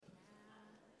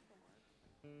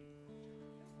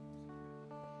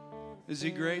Is he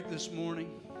great this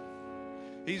morning?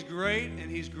 He's great,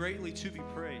 and he's greatly to be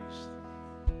praised.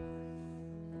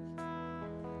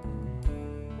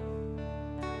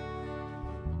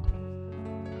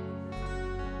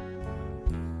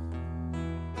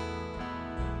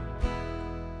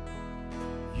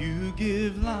 You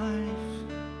give life,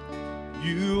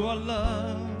 you are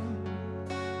love,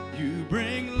 you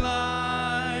bring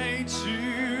light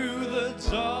to the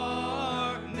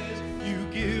darkness, you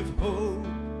give hope,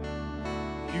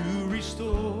 you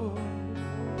restore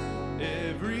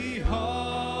every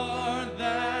heart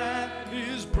that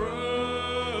is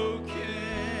broken.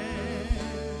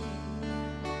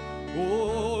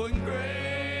 Oh, and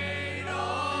great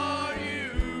are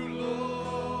you,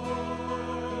 Lord.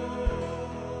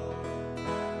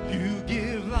 You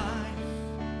give life,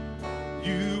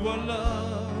 you are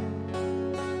love,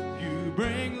 you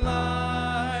bring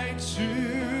light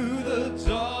to the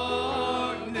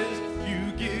darkness,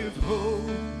 you give hope,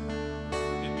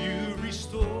 and you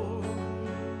restore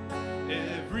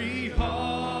every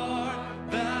heart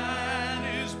that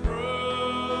is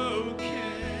broken.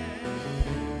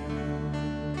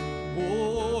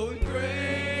 Oh,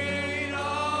 great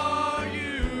are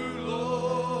you,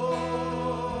 Lord.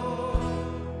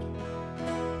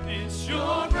 It's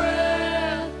your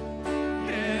breath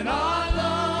in our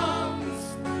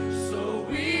lungs, so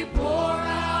we pour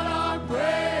out our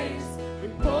praise. We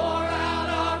pour out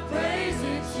our praise.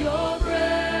 It's your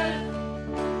breath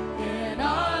in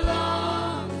our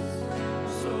lungs,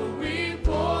 so we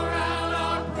pour out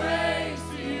our praise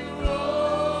to you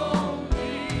only.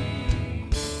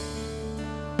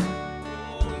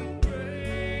 Oh,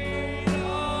 great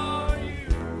are you,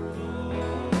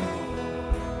 Lord.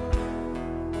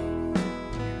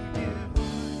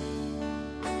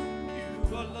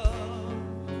 You are love,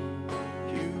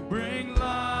 you bring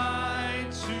light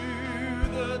to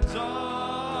the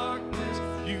darkness,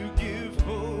 you give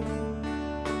hope,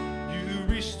 you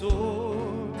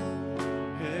restore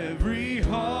every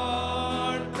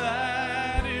heart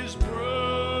that is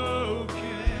broken.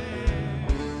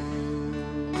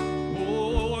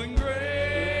 Oh, and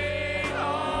great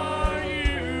are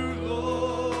you,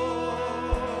 Lord.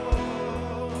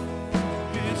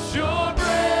 It's your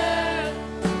breath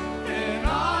in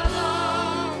our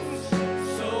lungs,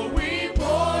 so we pour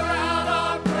out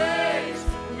our praise.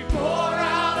 We pour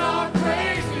out our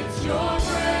praise. It's your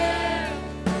breath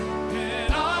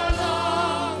in our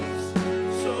lungs,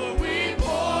 so we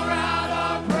pour out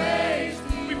our praise.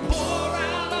 We pour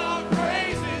out our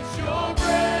praise. It's your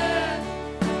breath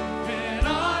in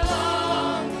our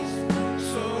lungs,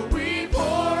 so we pour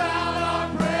out our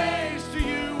praise to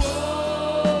you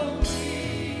only.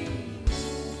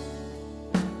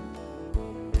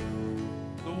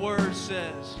 The word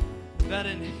says that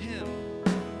in him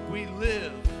we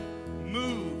live,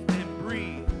 move, and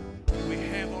breathe. We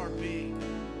have our being.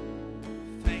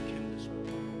 Thank him this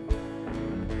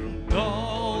morning.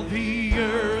 All the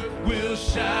earth will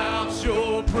shout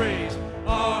your praise.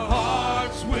 Our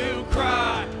hearts will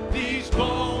cry. These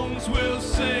bones will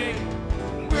sing.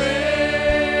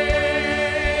 Great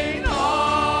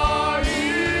are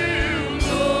you,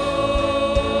 Lord.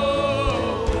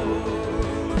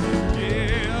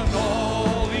 Yeah, and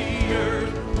all the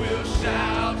earth will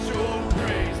shout your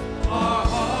praise. Our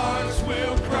hearts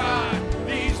will cry.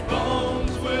 These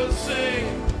bones will sing.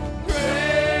 Great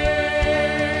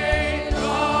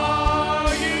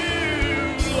are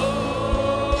you,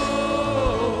 Lord.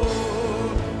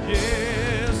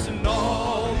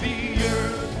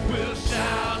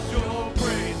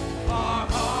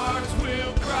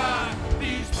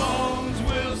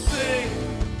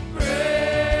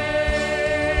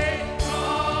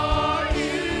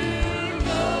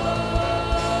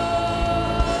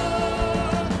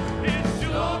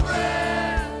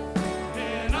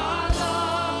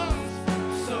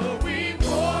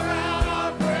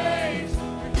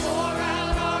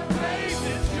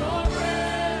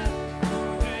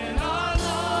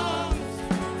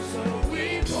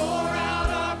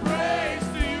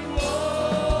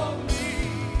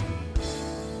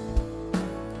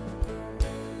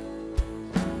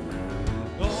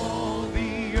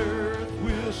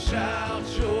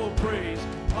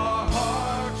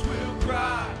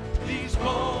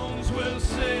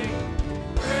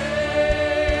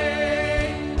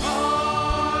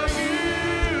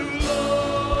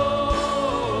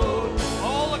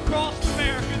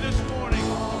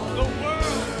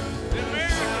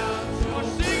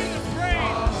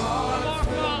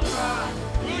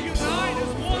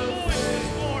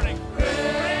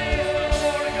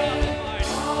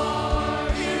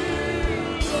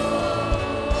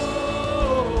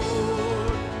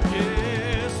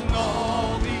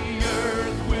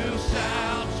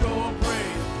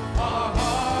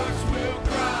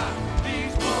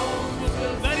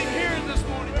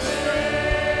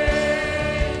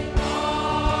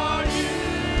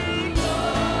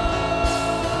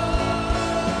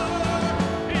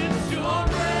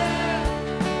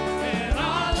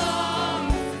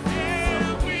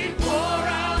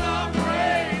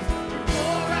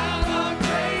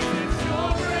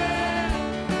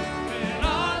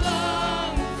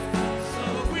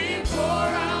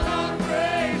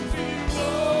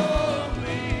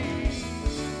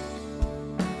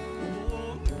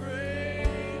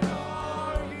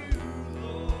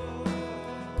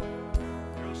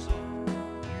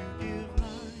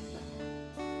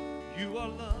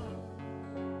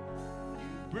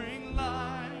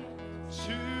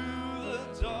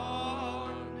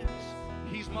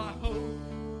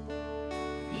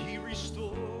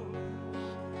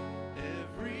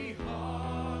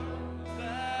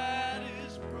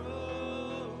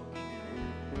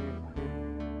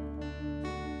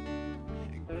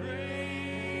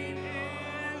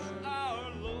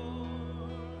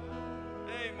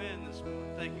 amen this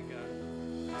morning. Thank you, God.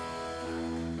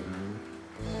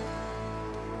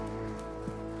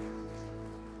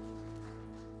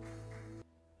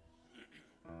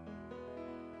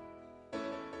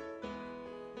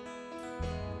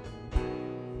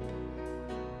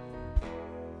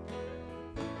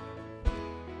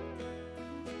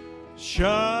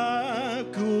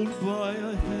 Shackled by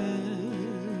a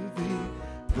heavy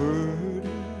burden,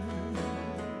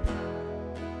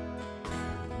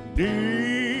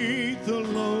 neath the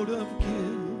load of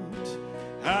guilt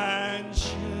and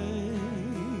shame.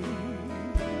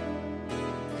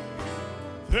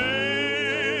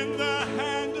 Then the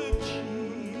hand of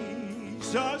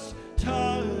Jesus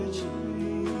touched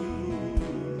me,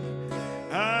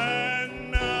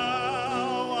 and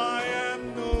now I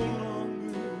am no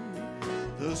longer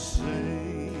the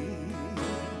same.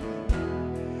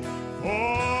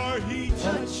 For he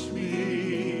touched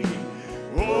me,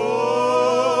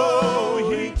 oh,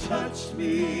 he touched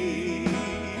me,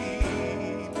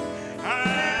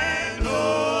 and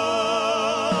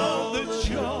oh, the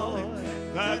joy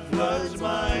that floods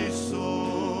my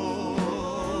soul.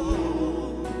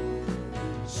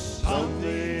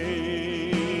 Something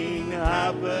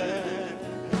happened,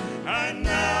 and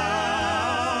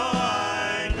now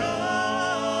I know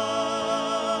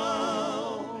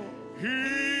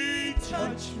he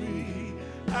touched me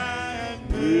and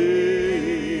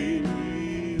made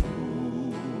me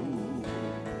whole.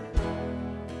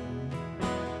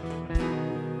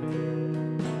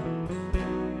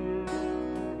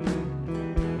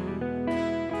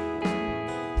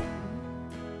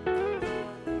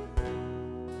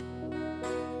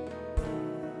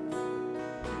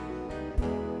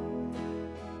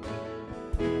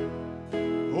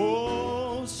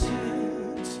 Oh,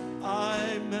 since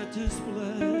I met this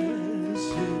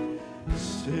blessed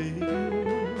Savior,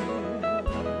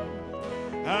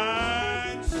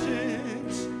 and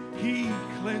since he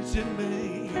cleansed and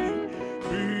made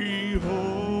me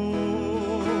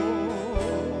whole,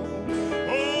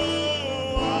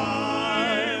 oh,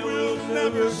 I will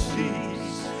never cease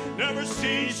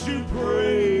to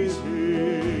praise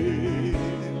him.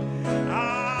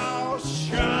 I'll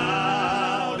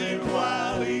shout it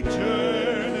while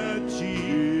eternity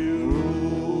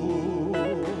rolls.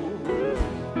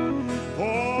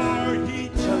 For he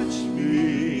touched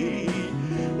me,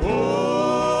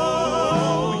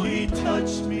 oh, he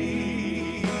touched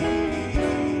me,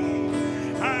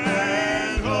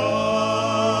 and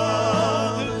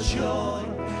oh, the joy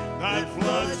that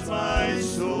floods my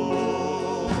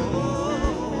soul.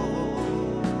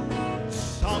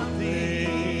 Something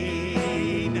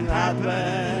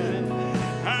happened,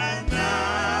 and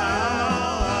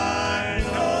now I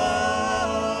know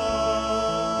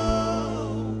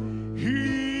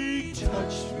he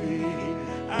touched me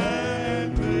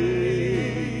and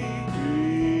made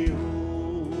me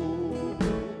whole.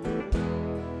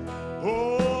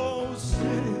 Oh,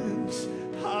 since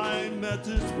I met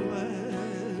this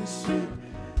blessed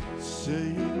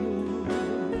Savior,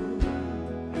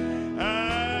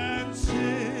 and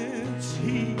since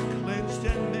he cleansed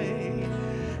and made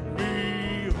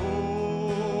me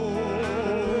whole,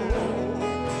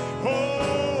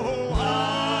 oh,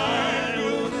 I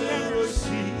will never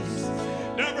cease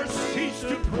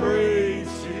to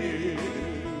praise him.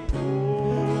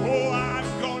 Oh, I'm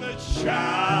gonna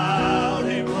shout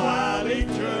him while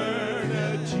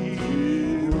eternity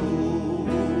rolls.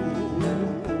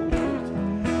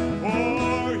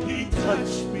 For he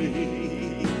touched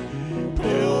me,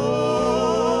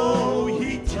 oh,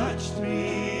 he touched me,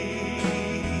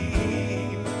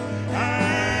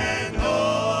 and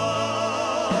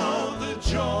oh, the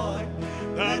joy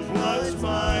that floods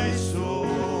my soul.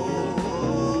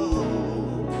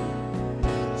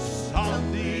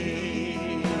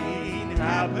 Something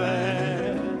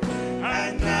happened,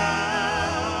 and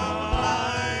now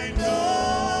I know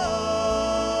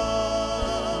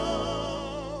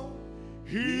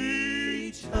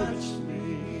he touched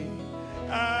me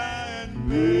and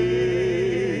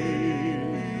made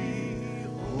me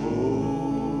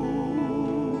whole.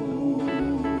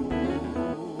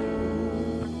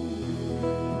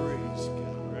 Praise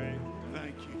God.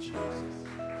 Thank you, Jesus.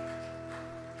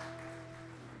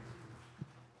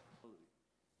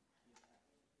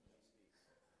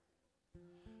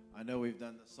 I know we've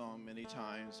done the song many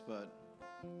times, but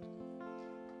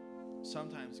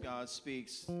sometimes God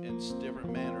speaks in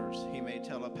different manners. He may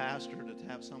tell a pastor to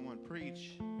have someone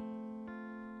preach.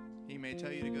 He may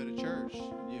tell you to go to church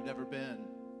you've never been.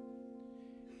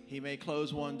 He may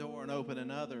close one door and open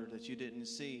another that you didn't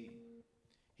see.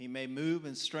 He may move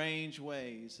in strange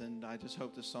ways, and I just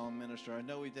hope the song minister. I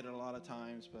know we did it a lot of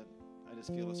times, but I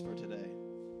just feel it's for today.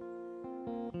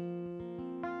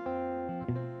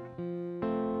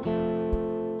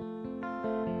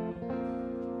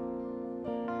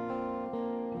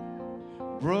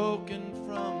 Broken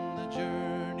from the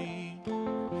journey,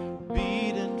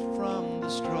 beaten from the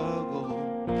struggle,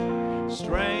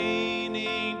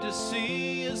 straining to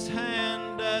see his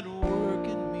hand at work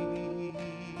in me.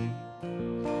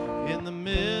 In the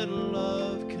middle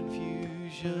of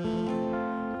confusion,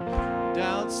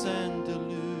 doubts and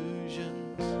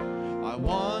delusions, I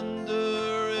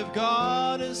wonder if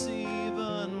God is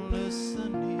even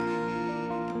listening.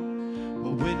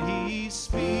 But when he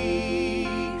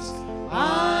speaks,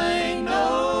 I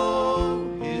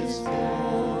know his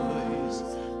voice.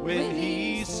 When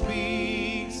he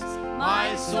speaks,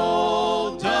 my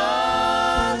soul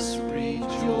does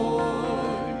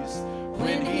rejoice.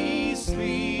 When he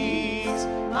speaks,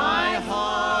 my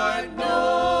heart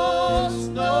knows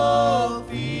no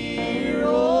fear.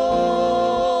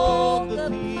 Oh, the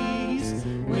peace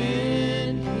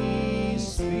when he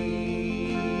speaks.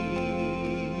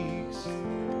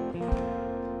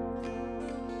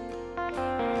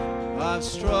 I've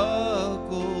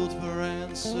struggled for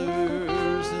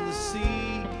answers in the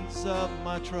seas of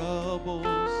my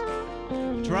troubles,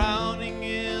 drowning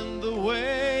in the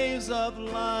waves of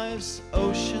life's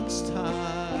ocean's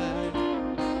tide.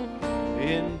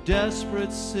 In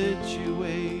desperate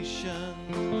situations,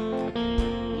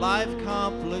 life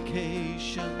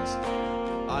complications,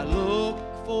 I look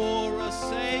for a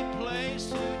safe place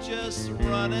to just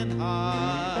run and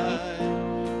hide.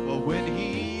 But when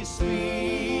he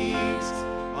speaks,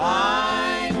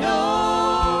 I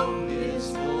know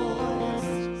his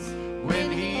voice.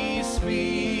 When he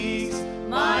speaks,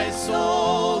 my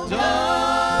soul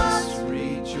does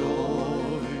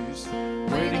rejoice.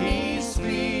 When he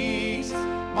speaks,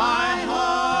 my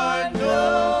heart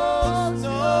knows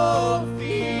no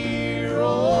fear.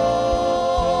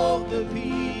 Oh, the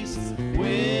peace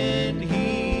when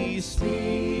he speaks.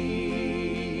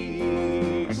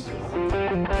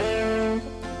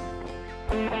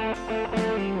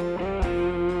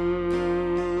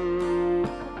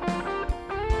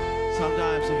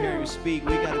 Sometimes to hear you speak,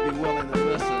 we got to be willing to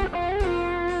listen.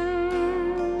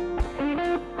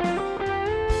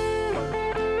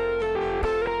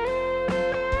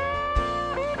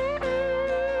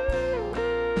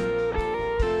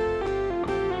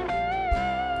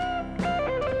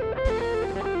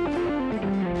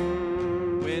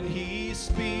 When he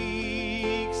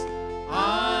speaks,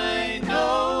 I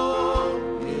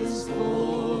know his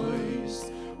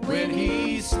voice. When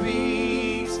he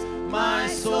speaks, my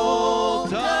soul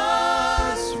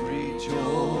does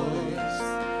rejoice.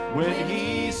 When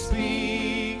he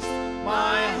speaks,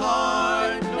 my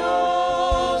heart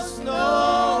knows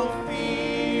no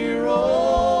fear.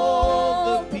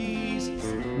 Oh, the peace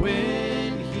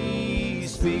when he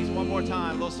speaks. One more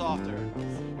time, a little softer.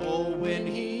 Oh, when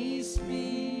he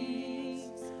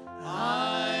speaks,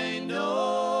 I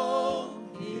know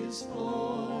his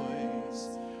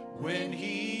voice. When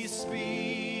he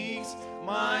speaks,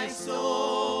 my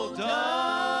soul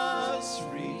does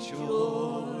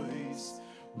rejoice.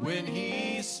 When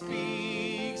he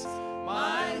speaks,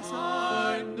 my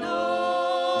heart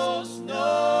knows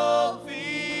no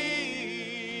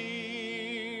fear.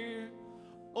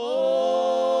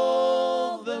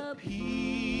 Oh, the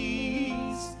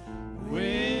peace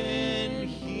when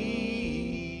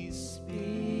he speaks.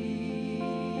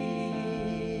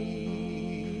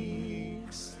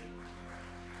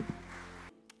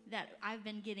 That I've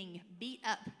been getting beat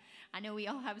up. I know we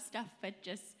all have stuff, but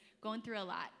just going through a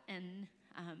lot. And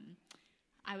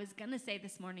I was going to say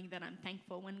this morning that I'm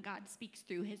thankful when God speaks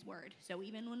through his word. So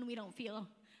even when we don't feel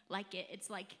like it, it's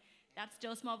like that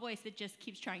still small voice that just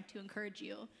keeps trying to encourage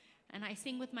you. And I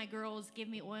sing with my girls, give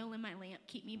me oil in my lamp,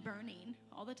 keep me burning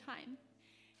all the time.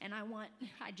 And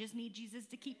I just need Jesus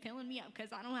to keep filling me up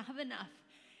because I don't have enough.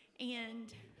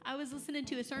 And I was listening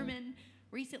to a sermon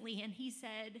recently, and he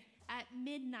said at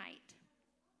midnight,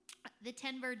 the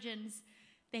 10 virgins,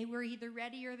 they were either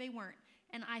ready or they weren't.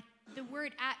 And the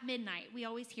word at midnight, we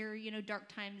always hear, dark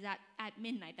times at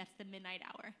midnight. That's the midnight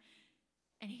hour.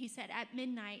 And he said at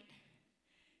midnight,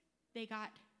 they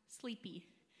got sleepy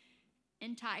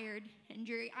and tired and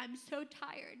dreary. I'm so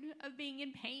tired of being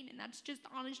in pain, and that's just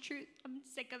honest truth. I'm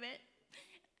sick of it.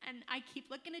 And I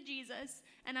keep looking at Jesus,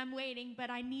 and I'm waiting, but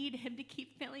I need him to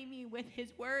keep filling me with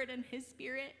his word and his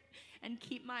spirit and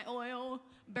keep my oil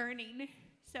burning.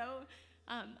 So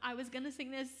I was going to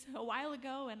sing this a while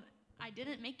ago, and I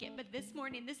didn't make it. But this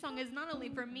morning, this song is not only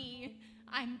for me.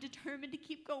 I'm determined to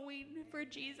keep going for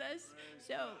Jesus.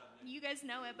 So you guys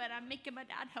know it, but I'm making my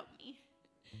dad help me.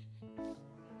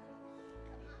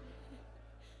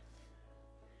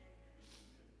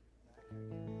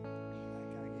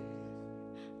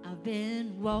 I've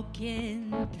been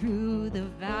walking through the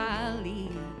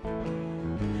valley,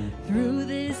 through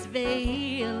this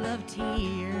veil of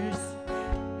tears.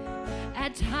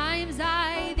 At times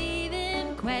I've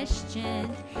even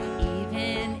questioned,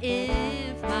 even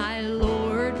if my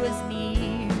Lord was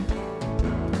near.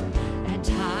 At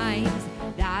times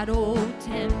that old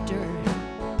tempter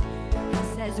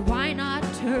says, why not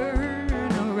turn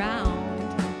around?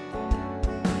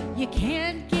 You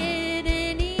can't get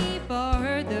any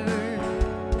farther,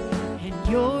 and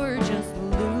you're just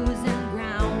losing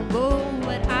ground. Oh,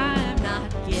 but I'm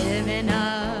not giving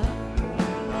up.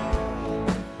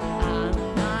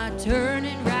 I'm not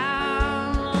turning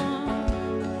round.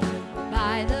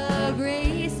 By the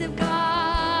grace of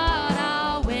God,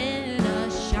 I'll win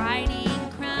a shining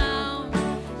crown.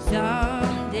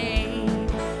 Someday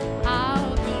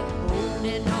I'll keep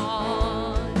holding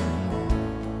on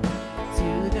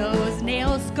to those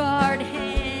nail-scarred hands,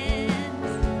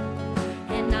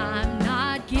 and I'm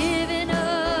not giving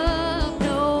up.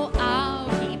 No, I'll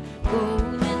keep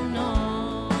holding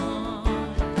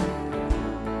on.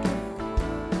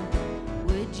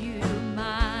 Would you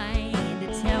mind to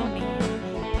tell me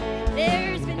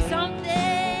there's been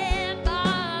something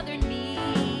bothering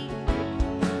me?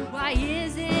 Why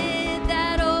is it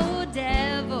that old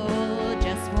devil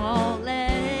just won't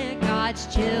let God's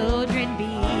children be?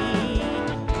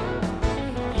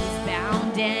 He's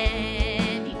bound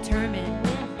and determined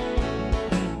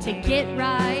to get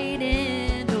right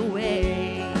in the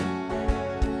way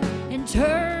and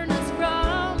turn us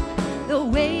from the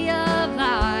way of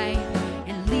life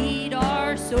and lead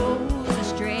our souls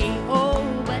astray. Oh,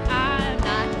 but I'm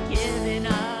not giving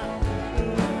up,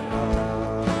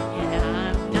 and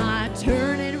I'm not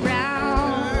turning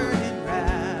round.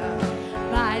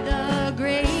 By the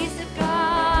grace of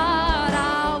God,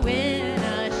 I'll win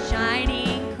a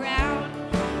shining crown.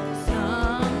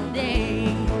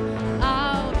 Someday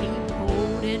I'll keep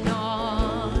holding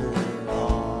on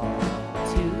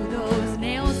to those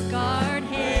nail-scarred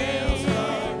hands.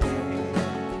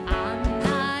 I'm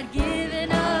not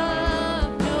giving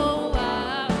up. No,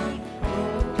 I'll keep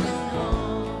holding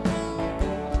on.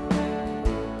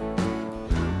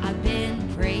 I've been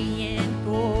praying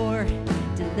for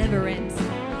deliverance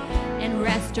and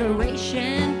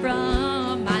restoration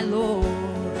from my Lord.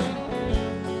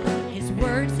 His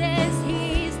word says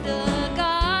he's the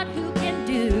God who can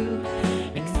do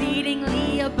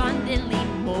exceedingly abundantly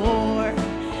more.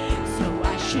 So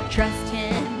I should trust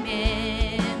him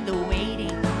in the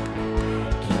waiting,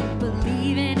 keep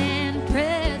believing and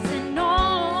pressing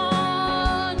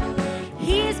on.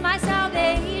 He's my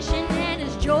salvation and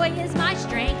his joy is my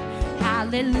strength.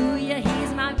 Hallelujah,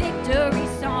 he's my victory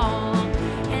song.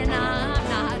 And I'm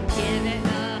not giving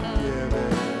up,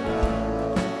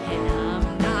 and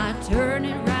I'm not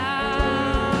turning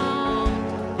round.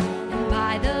 And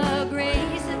by the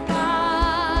grace of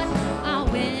God, I'll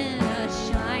win a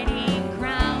shining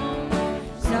crown.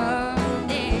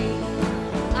 Someday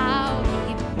I'll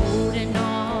keep holding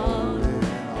on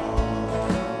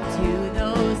to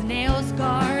those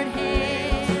nail-scarred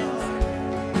hands,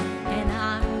 and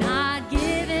I'm not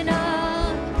giving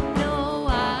up. No,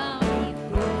 I'll keep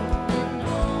holding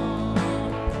on.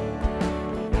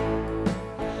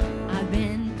 I've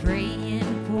been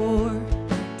praying for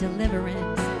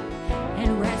deliverance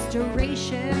and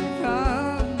restoration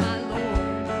from my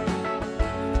Lord.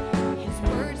 His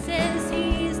word says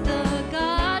he's the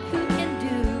God who can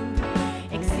do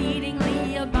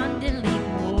exceedingly abundantly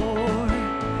more.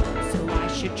 So I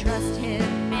should trust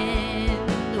him in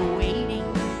the waiting,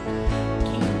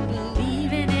 keep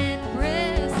believing and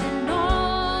pressing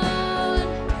on.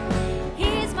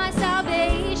 He's my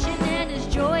salvation and his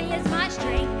joy is my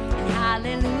strength. And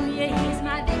hallelujah, he's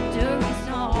my victory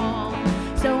song.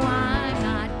 So I'm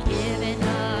not giving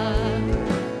up,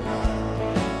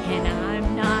 and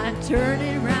I'm not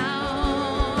turning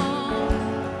round.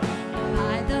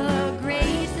 By the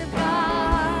grace of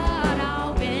God,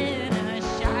 I'll win a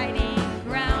shining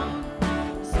crown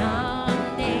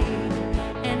someday.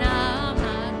 And I'm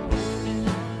not,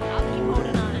 I'll keep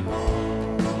holding on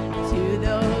to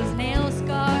those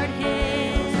nail-scarred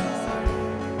hands.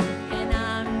 And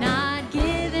I'm not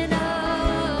giving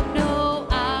up. No,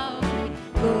 I'll keep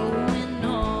going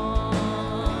on.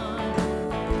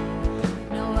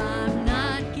 No, I'm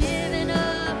not giving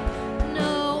up.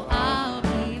 No, I'll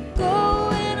keep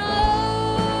going on.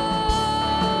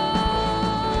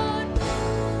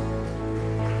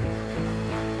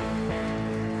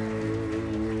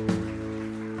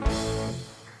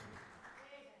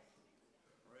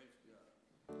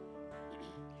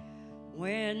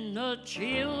 When the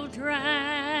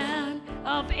children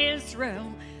of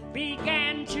Israel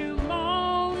began to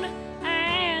moan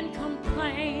and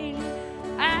complain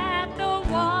at the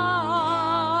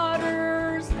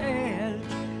water's edge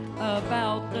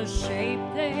about the shape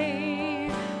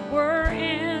they were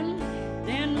in.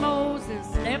 Then Moses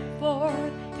stepped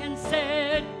forth and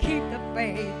said, keep the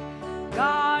faith.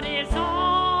 God is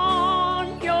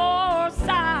on your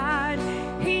side.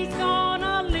 He's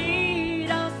gonna lead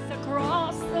us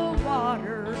across the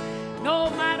water, no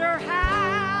matter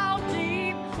how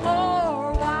deep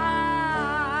or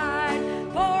wide.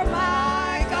 For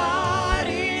my God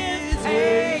is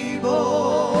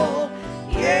able.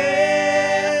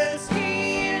 Yes,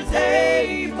 He is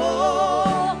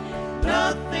able.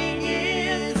 Nothing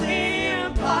is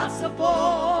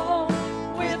impossible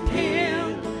with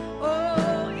Him.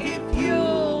 Oh, if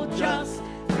you'll just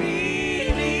believe,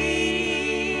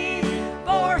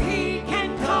 for He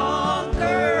can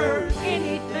conquer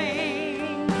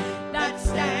anything that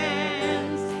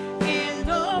stands in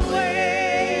the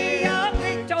way of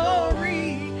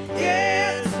victory.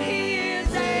 Yes, He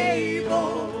is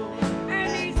able,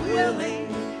 and He's willing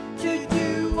to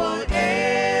do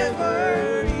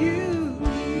whatever you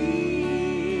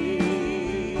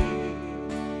need.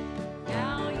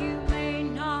 Now you may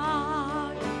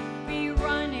not be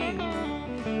running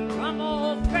from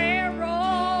old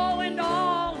Pharaoh and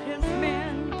all his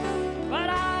men, but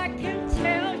I can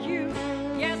tell you,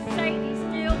 yes, Satan's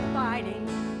still fighting.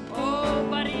 Oh,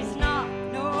 but he's not,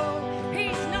 no,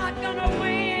 he's not gonna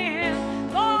win.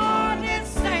 For this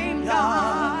same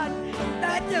God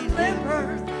that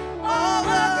delivers all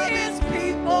of his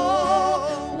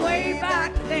people way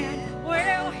back then,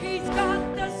 well, he's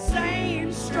got the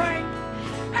same strength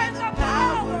and the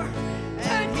power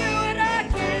to do it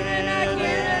again and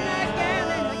again and again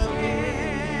and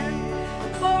again.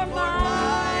 For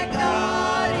my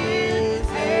God is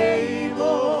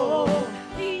able.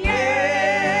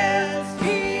 Yes,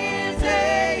 He is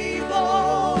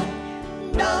able.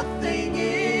 Nothing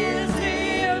is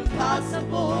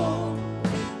impossible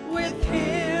with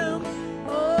Him.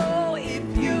 Oh, if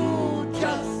you'll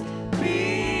just believe,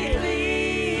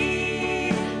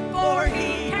 for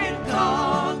He can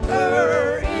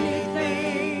conquer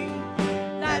anything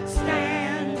that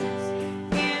stands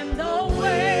in the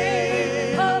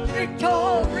way of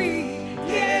victory.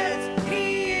 Yes,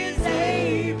 He is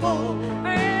able,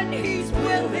 and He's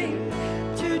willing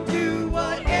to do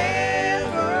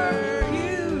whatever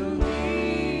you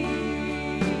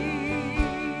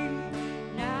need.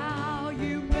 Now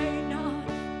you may not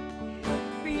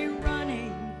be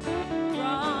running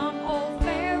from old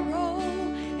Pharaoh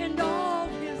and all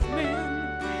his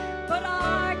men, but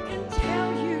I can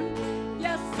tell you,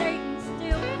 yes, Satan's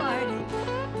still fighting.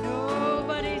 No,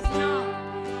 but he's not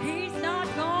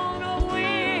gonna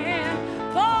win.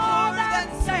 For that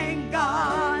same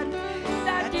God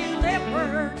that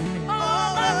delivered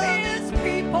all of his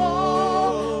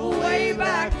people way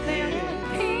back then,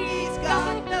 he's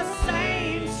got the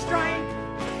same strength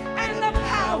and the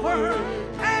power,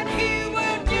 and He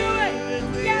will do it.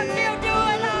 Yes, He'll do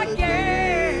it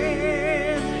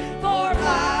again. For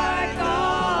my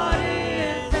God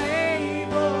is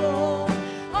able.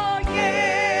 Oh,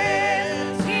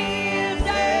 yes, He is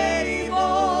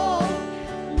able.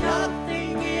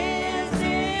 Nothing is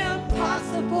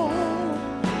impossible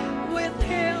with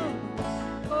Him.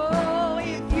 Oh,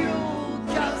 if you'll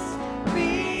just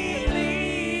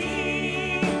believe,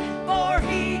 for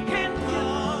He can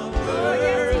conquer. Oh,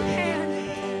 yes, He can.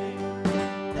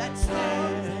 That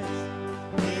stands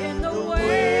in the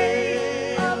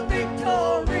way of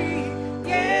victory.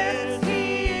 Yes, He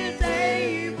is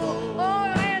able.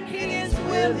 Oh, and He is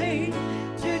willing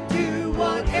to do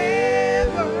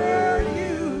whatever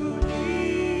you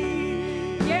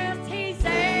need. Yes, He's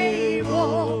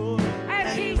able, and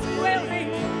He's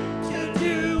willing to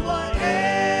do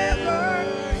whatever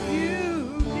you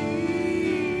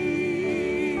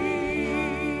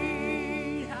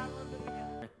need.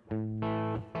 Hallelujah.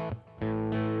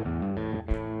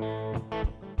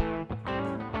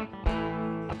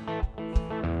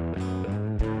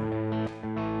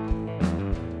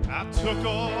 I took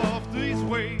off these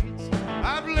weights.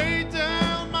 I've laid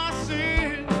down my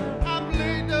sin. I've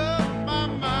laid up my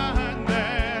mind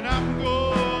that I'm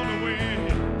gonna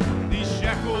win. These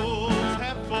shackles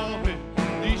have fallen.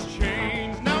 These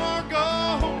chains now are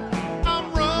gone.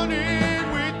 I'm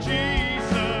running with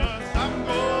Jesus. I'm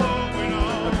going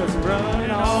on. Because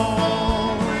running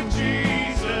on With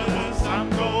Jesus, I'm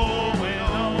going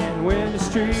on. and when the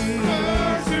streets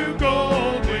To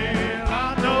go where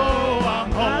I know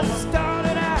I'm I home.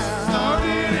 started out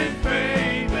Started in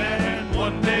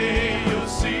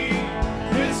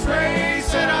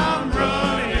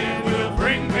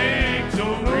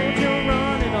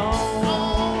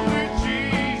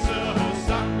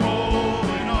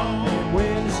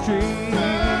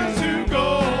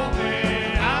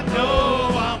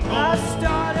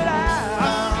started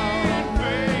out in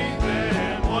faith,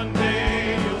 and one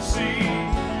day you'll see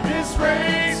this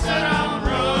race that I'm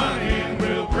running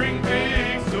will bring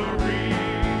victory.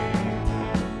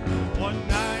 One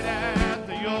night at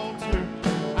the altar,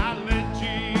 I let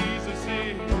Jesus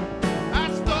in.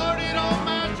 I started on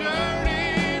my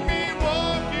journey, me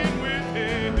walking with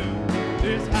Him.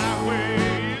 This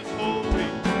highway is holy,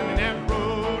 and that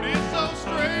road is so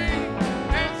straight.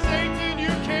 And Satan,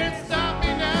 you can't stop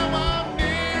me now. I'm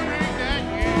nearing that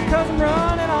gate. 'cause I'm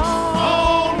running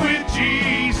On with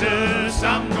Jesus,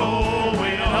 I'm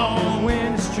going on.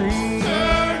 Win the street.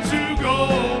 Turn to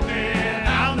gold, and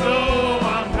I know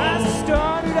I'm I home.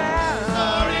 started out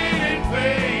Started in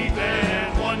faith,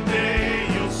 and one day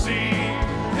you'll see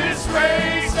this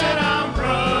race that I'm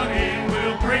running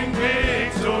will bring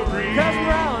victory. 'cause I'm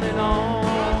running on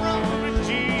With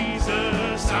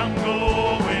Jesus, I'm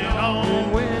going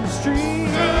on. Win the street.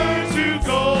 Turn to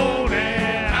gold,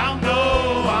 and I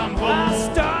know I'm I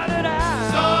home. started out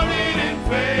Started in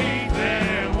faith,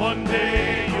 and one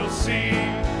day you'll see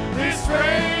this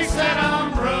race that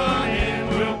I'm running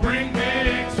will bring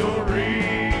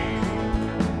victory.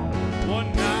 One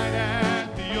night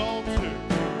at the altar,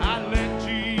 I let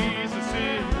Jesus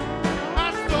in. I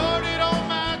started on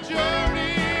my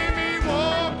journey, me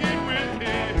walking with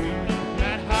Him.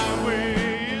 That highway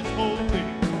is holy,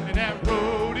 and that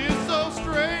road is so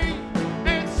straight.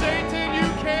 And Satan, you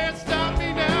can't stop me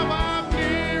now. I'm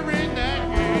nearing that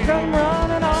gate. 'cause I'm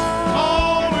running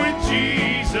On with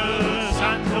Jesus,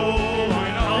 I know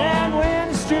it all. and win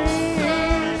the street.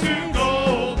 Turn to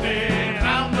gold, and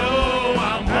I know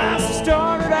I'm I home.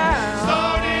 started out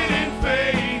Started in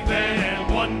faith, and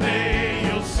one day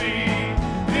you'll see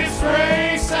this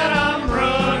race that I'm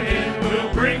running will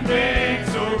bring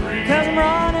victory. 'cause I'm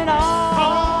running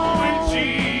On with on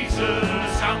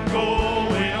Jesus, I'm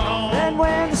going on. and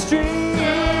win the street.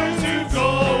 Turn to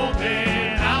gold,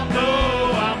 and I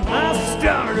know I'm I home.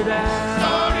 started out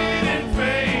Started in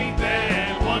faith,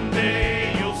 and one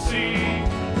day you'll see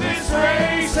this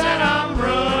race that I'm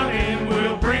running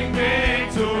will bring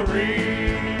victory.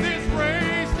 This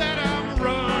race that I'm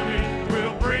running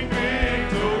will bring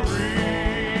victory.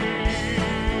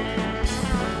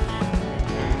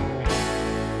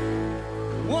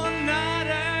 One night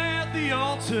at the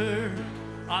altar,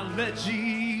 I let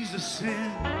Jesus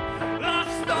in. I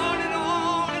started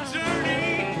on a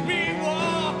journey, me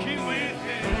walking with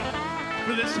Him.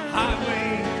 For this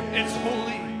highway, it's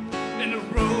holy, and the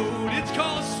road, it's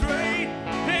called straight.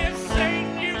 And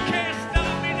Satan, you can't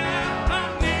stop me now.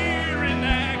 I'm nearing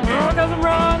that Oh, gate. 'cause I'm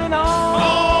running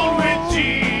On with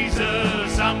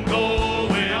Jesus, I'm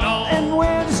going on. and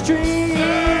win the street.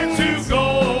 Turn to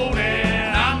gold,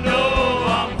 and I know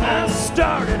I'm I home.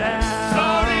 started out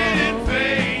Started in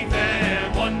faith,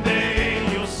 and one day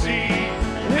you'll see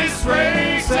this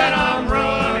race that I'm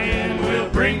running will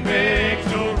bring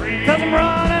victory. 'cause I'm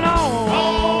running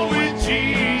On with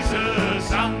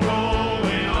Jesus, I'm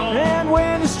going on. and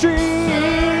win the street.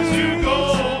 Turn to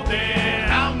gold,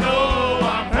 and I know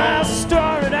I'm I home.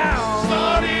 started out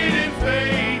Started in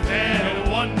faith,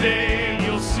 and one day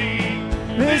you'll see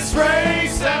this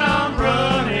race that I'm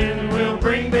running will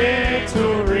bring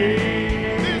victory.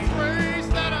 This race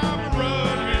that I'm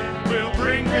running will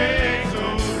bring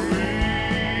victory.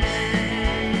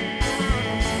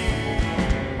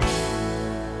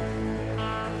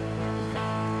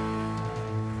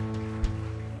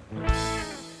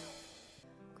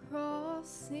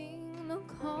 Crossing the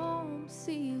calm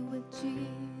sea with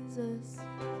Jesus,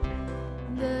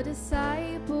 the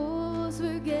disciples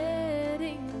were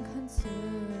getting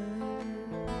concerned.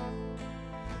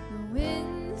 The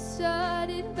wind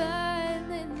started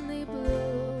violently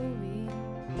blowing,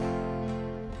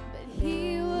 but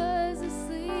he was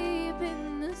asleep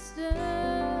in the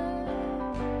stern.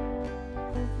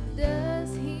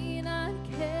 Does he not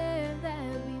care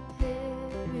that we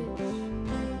perish?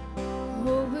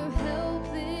 Oh, we're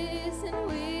helpless and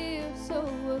we're so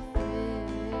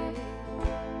afraid.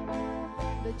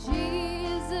 But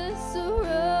Jesus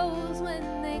arose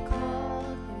when they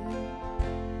called him,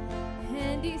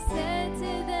 and he said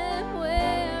to them,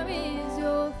 "Where is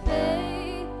your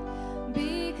faith?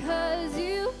 Because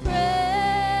you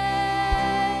prayed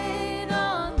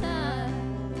all night,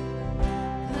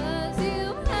 'cause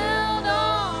you held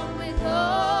on with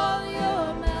all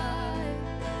your might.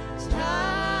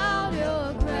 Child,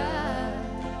 your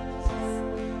cries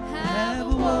have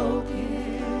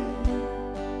awoken.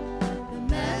 The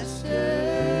Master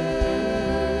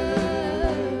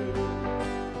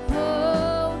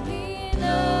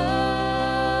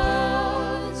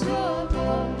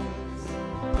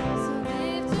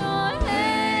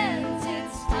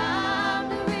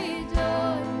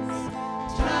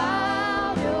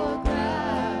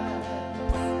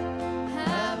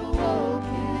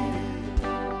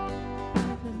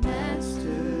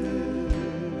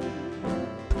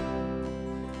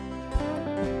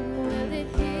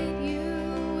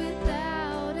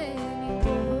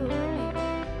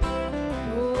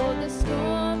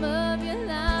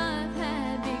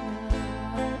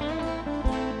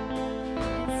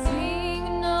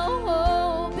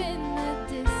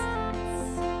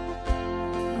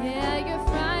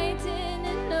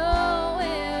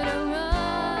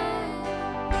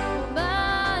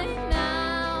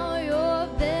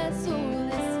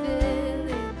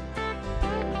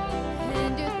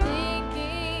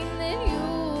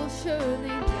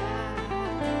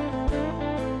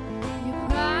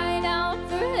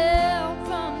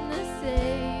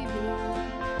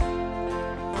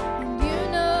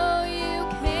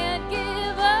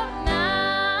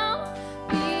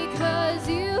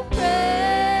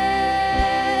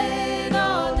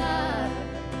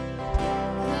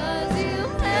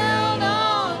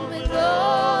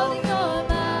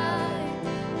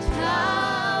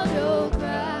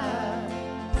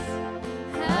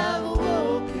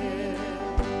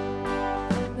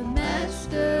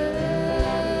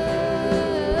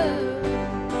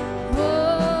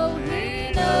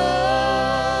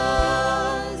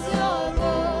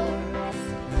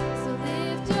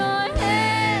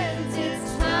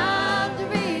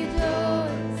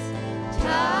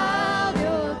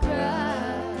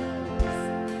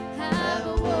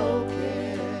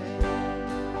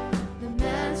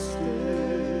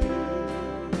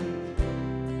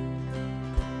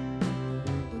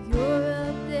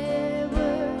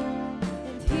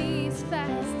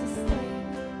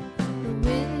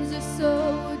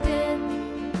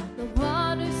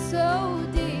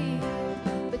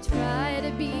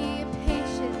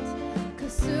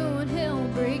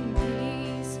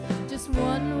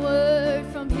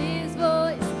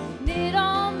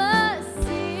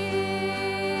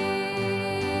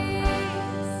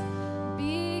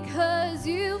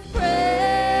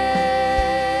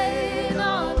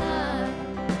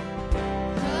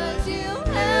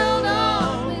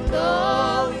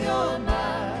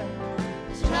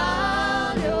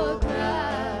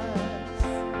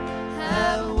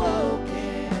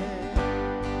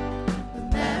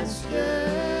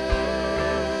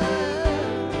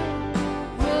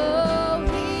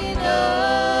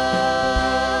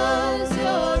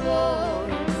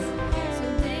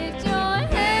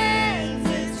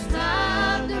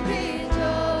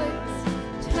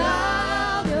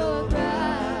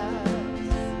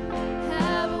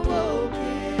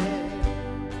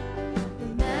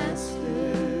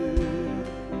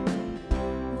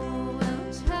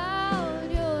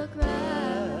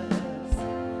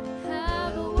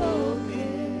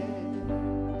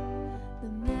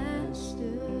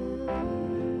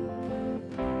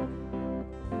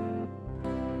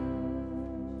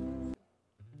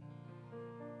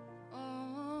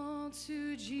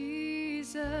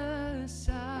Jesus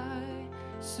I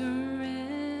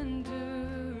surrender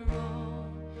all.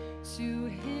 To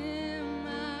Him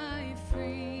I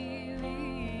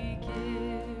freely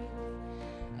give.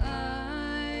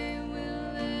 I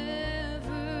will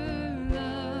ever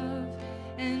love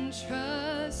and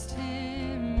trust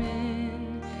Him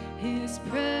in His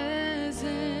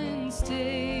presence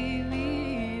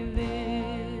daily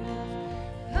live.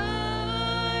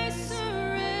 I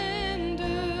surrender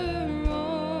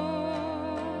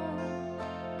all.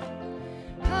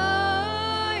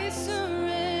 I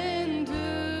surrender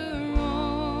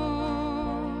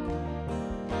all.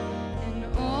 And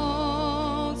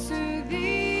all to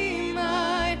Thee,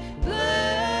 my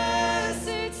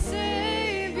blessed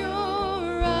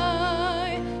Savior,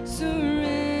 I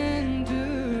surrender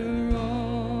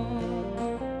all.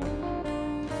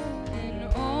 And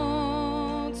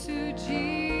all to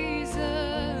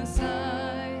Jesus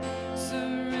I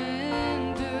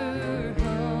surrender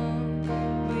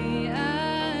humbly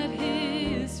at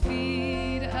His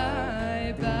feet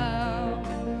I bow.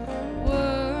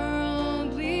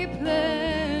 Worldly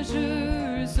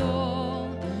pleasures all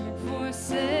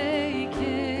forsaken,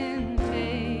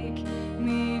 take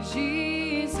me,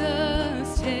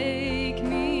 Jesus, take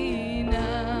me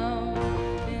now.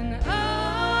 And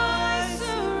I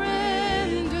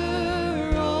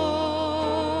surrender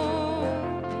all.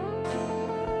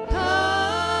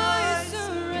 I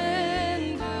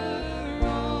surrender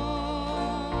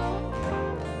all.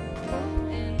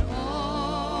 And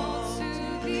all to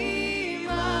Thee,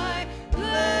 my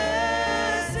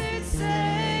blessed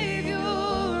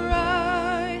Savior,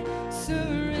 I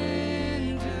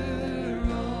surrender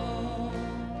all.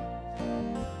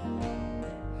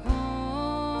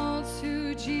 All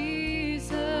to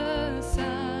Jesus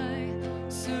I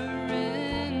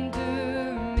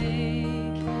surrender.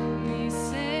 Make me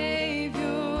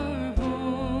Savior,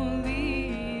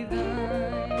 wholly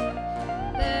Thine.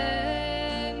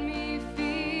 Let me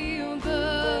feel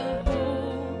the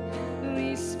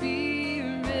Holy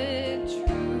Spirit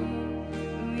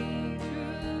truly,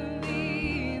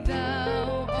 truly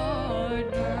Thou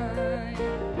art mine.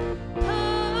 I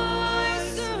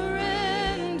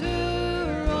surrender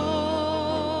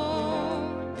all.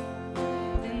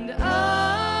 And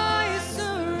I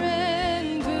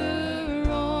surrender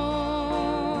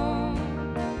all.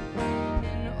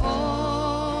 And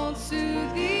all to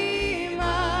Thee,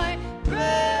 my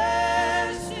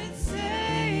precious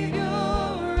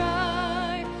Savior,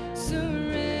 I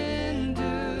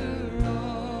surrender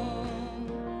all.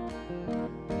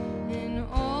 And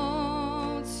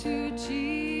all to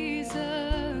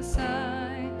Jesus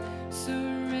I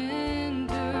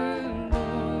surrender,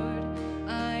 Lord.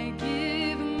 I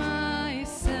give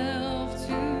myself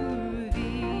to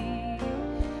Thee.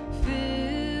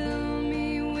 Fill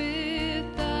me with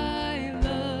Thy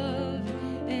love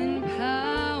and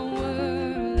power.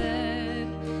 Let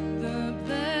the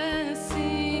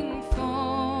blessing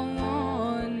fall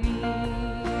on me.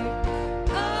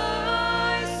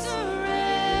 I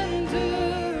surrender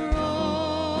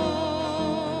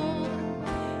all.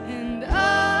 And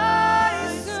I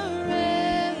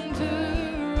surrender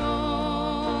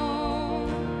all.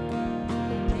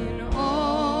 And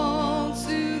all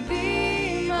to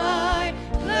Thee, my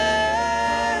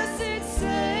blessed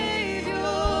Savior,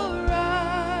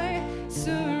 I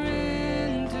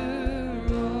surrender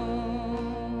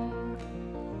all.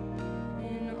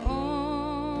 And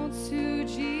all to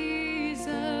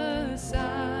Jesus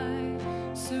I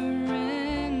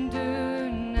surrender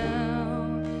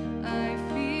now. I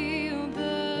feel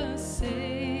the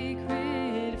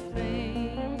sacred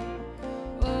flame.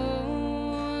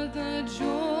 Oh, the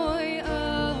joy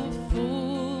of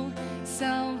full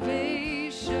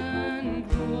salvation.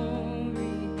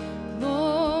 Glory,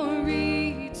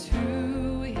 glory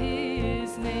to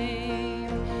His name.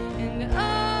 And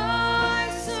I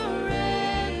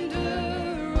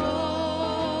surrender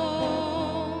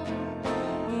all.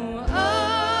 Oh,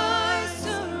 I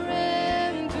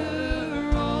surrender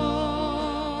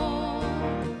all.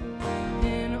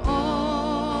 And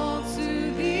all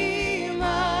to Thee,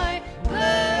 my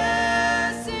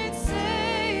blessed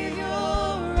Savior,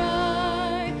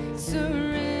 I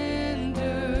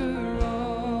surrender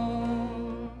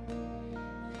all.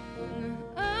 And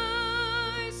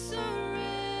I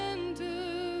surrender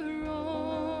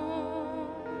all.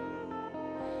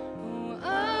 Oh,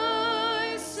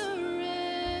 I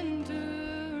surrender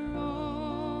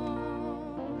all.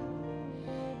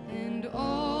 And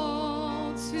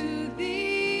all to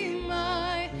Thee,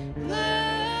 my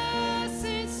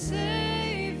blessed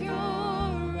Savior,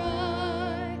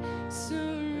 I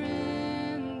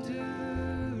surrender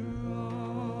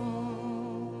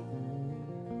all.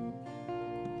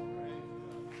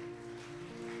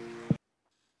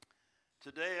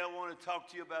 Today I want to talk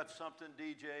to you about something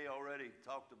DJ already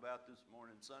talked about this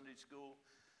morning, Sunday school.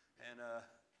 And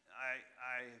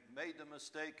I made the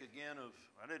mistake again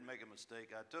I didn't make a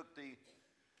mistake. I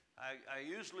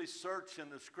usually search in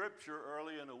the scripture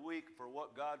early in the week for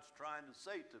what God's trying to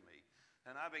say to me.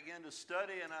 And I began to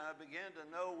study and I began to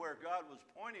know where God was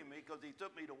pointing me because he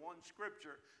took me to one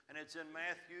scripture, and it's in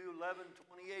Matthew 11:28,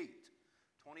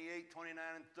 29,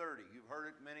 and 30. You've heard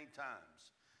it many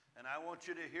times. And I want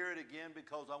you to hear it again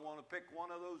because I want to pick one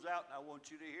of those out and I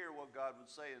want you to hear what God was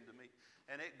saying to me.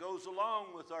 And it goes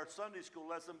along with our Sunday school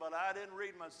lesson, but I didn't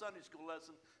read my Sunday school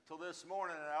lesson till this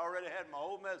morning, and I already had my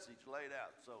whole message laid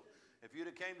out. So if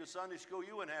you'd have came to Sunday school,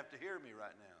 you wouldn't have to hear me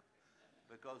right now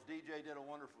because DJ did a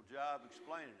wonderful job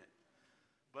explaining it.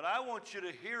 But I want you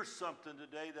to hear something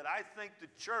today that I think the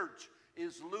church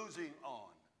is losing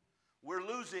on. We're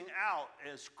losing out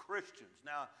as Christians.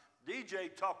 Now, DJ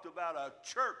talked about a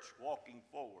church walking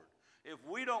forward. If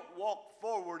we don't walk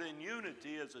forward in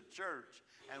unity as a church,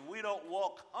 and we don't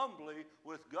walk humbly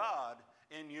with God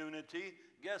in unity,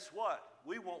 guess what?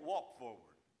 We won't walk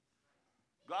forward.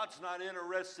 God's not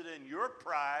interested in your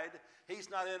pride. He's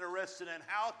not interested in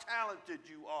how talented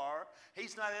you are.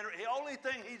 The only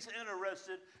thing he's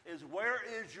interested is where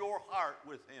is your heart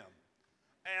with him?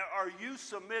 And are you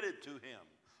submitted to him?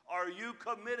 Are you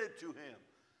committed to him?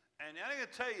 And I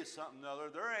got to tell you something,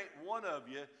 there ain't one of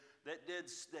you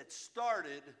that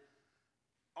started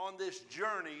on this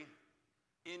journey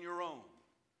in your own.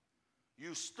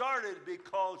 You started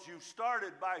because you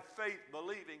started by faith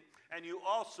believing, and you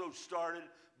also started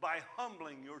by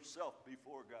humbling yourself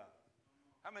before God.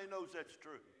 How many knows that's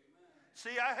true? Amen.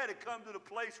 See, I had to come to the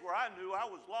place where I knew I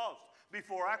was lost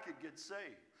before I could get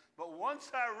saved. But once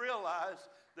I realized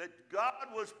that God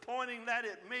was pointing that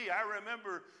at me, I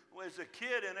remember as a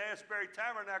kid in Asbury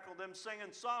Tabernacle, them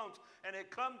singing songs, and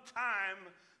it come time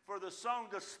for the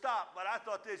song to stop, but I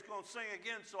thought they was going to sing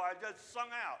again, so I just sung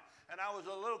out. And I was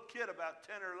a little kid, about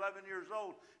 10 or 11 years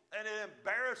old, and it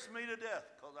embarrassed me to death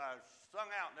because I sung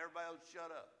out and everybody else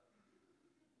shut up.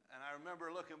 And I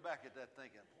remember looking back at that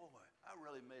thinking, boy, I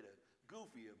really made a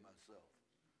goofy of myself.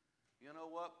 You know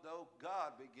what, though?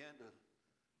 God began to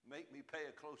make me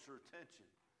pay a closer attention.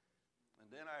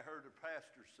 And then I heard the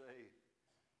pastor say,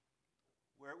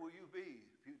 where will you be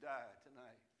if you die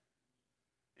tonight?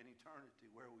 In eternity,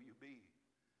 where will you be?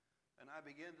 And I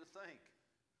began to think,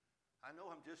 I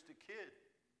know I'm just a kid.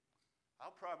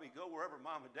 I'll probably go wherever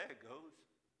mom and dad goes.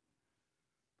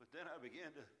 But then I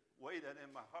began to weigh that in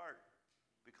my heart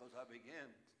because I began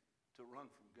to run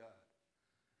from God.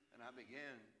 And I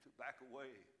began to back away.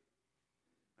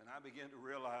 And I began to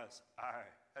realize I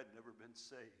had never been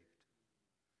saved.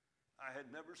 I had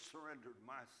never surrendered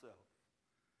myself.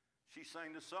 She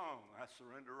sang the song, I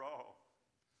Surrender All.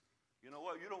 You know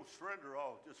what? You don't surrender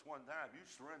all just one time. You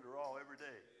surrender all every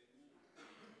day.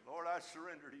 Lord, I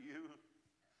surrender to you.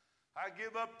 I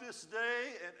give up this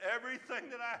day and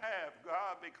everything that I have,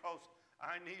 God, because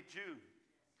I need you.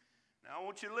 Now, I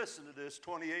want you to listen to this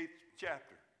 28th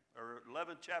chapter, or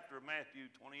 11th chapter of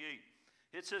Matthew 28.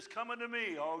 It says, come unto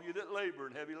me, all you that labor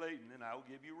and heavy laden, and I will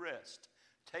give you rest.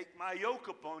 Take my yoke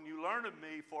upon you, learn of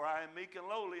me, for I am meek and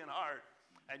lowly in heart,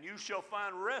 and you shall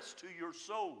find rest to your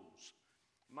souls.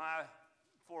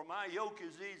 For my yoke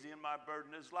is easy and my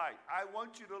burden is light. I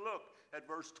want you to look at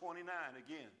verse 29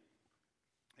 again.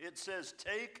 It says,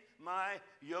 take my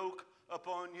yoke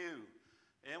upon you.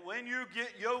 And when you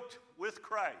get yoked with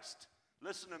Christ,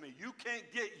 listen to me, you can't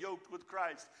get yoked with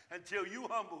Christ until you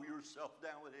humble yourself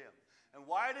down with him. And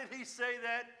why did he say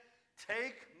that?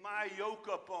 Take my yoke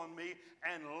upon me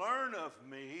and learn of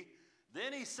me.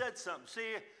 Then he said something.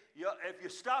 See, if you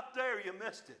stop there, you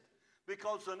missed it.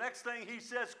 Because the next thing he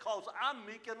says, because I'm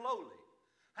meek and lowly.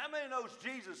 How many knows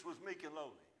Jesus was meek and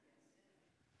lowly?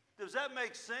 Does that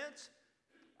make sense?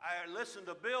 I listened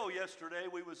to Bill yesterday.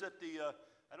 We was at the,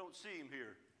 I don't see him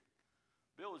here.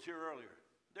 Bill was here earlier.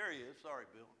 There he is. Sorry,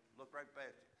 Bill. Look right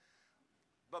past you.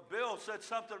 But Bill said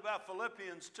something about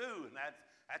Philippians 2, and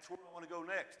that's where I want to go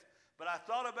next. But I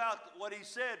thought about what he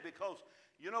said because,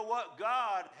 you know what?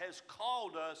 God has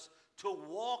called us to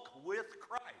walk with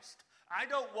Christ. I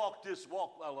don't walk this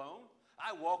walk alone.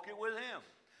 I walk it with him.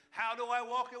 How do I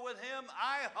walk it with him?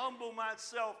 I humble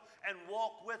myself and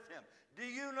walk with him. Do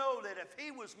you know that if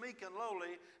he was meek and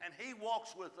lowly and he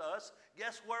walks with us,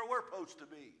 guess where we're supposed to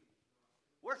be?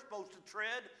 We're supposed to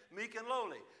tread meek and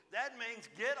lowly. That means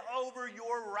get over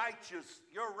your rights,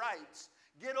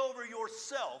 get over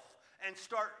yourself, and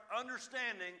start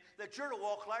understanding that you're to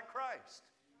walk like Christ.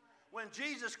 When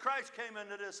Jesus Christ came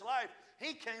into this life,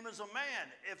 he came as a man.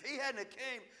 If he hadn't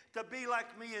came to be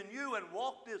like me and you and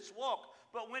walk this walk,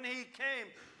 but when he came,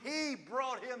 he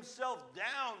brought himself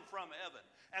down from heaven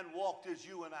and walked as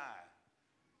you and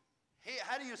I.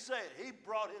 How do you say it? He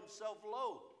brought himself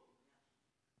low.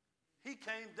 He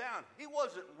came down. He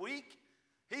wasn't weak.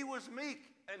 He was meek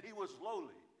and he was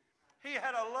lowly. He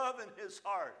had a love in his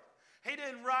heart. He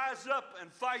didn't rise up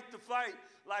and fight the fight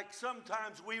like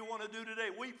sometimes we want to do today.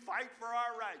 We fight for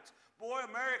our rights. Boy,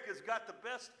 America's got the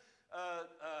best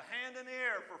hand in the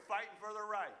air for fighting for their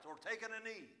rights or taking a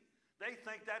knee. They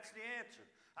think that's the answer.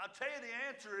 I'll tell you the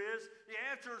answer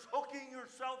is hooking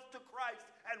yourself to Christ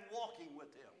and walking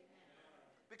with him.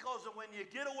 Because when you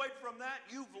get away from that,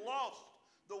 you've lost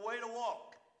the way to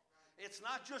walk. It's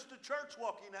not just the church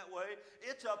walking that way,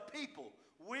 it's a people.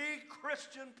 We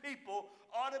Christian people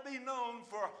ought to be known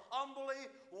for humbly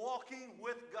walking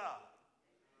with God.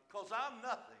 Because I'm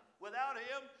nothing. Without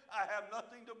him, I have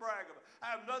nothing to brag about. I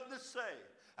have nothing to say.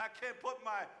 I can't put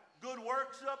my good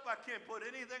works up. I can't put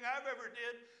anything I've ever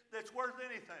did that's worth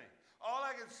anything. All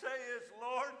I can say is,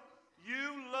 Lord,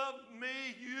 you love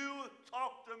me. You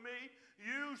talk to me.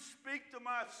 You speak to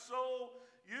my soul.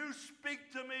 You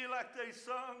speak to me like they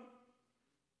sung.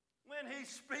 When he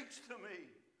speaks to me,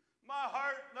 my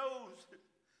heart knows.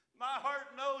 My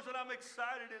heart knows that I'm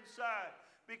excited inside.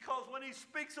 Because when he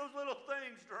speaks those little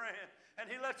things, Duran, and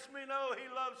he lets me know he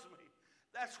loves me,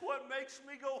 that's what makes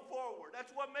me go forward.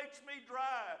 That's what makes me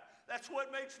drive. That's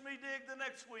what makes me dig the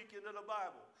next week into the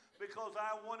Bible. Because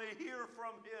I want to hear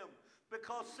from him.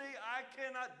 Because, see, I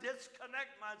cannot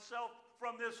disconnect myself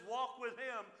from this walk with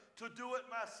him to do it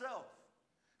myself.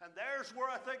 And there's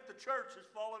where I think the church has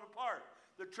fallen apart.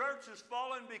 The church has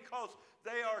fallen because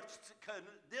they are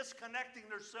disconnecting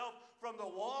themselves from the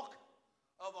walk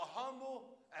of a humble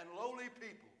and lowly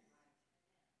people.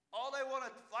 All they want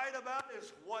to fight about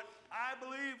is what I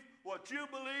believe, what you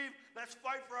believe. Let's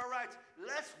fight for our rights.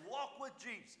 Let's walk with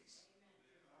Jesus.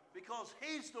 Because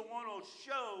he's the one who will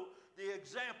show the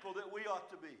example that we ought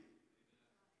to be.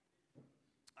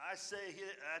 I say,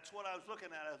 that's what I was looking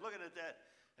at. I was looking at that,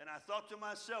 and I thought to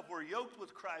myself, we're yoked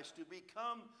with Christ to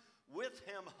become with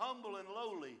him humble and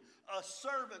lowly, a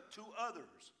servant to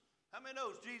others. How many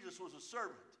knows Jesus was a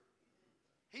servant?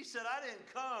 He said, I didn't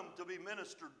come to be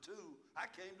ministered to. I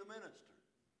came to minister.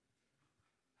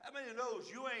 How many knows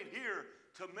you ain't here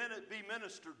to be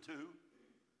ministered to?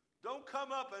 Don't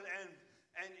come up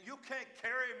and you can't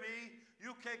carry me.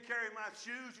 You can't carry my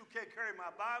shoes. You can't carry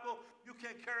my Bible. You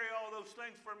can't carry all those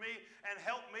things for me and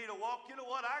help me to walk. You know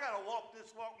what? I got to walk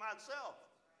this walk myself.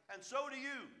 And so do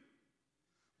you.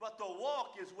 But the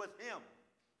walk is with him.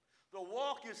 The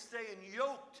walk is staying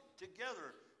yoked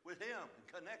together with him and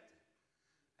connected.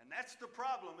 And that's the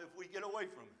problem if we get away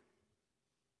from it.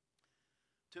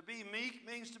 To be meek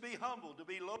means to be humble. To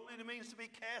be lowly means to be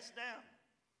cast down.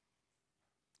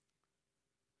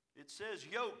 It says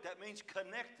yoked. That means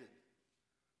connected.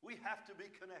 We have to be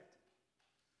connected.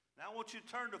 Now I want you to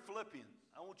turn to Philippians.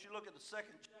 I want you to look at the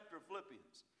second chapter of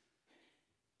Philippians.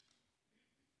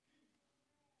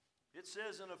 It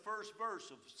says in the first verse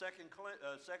of second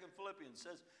Philippians,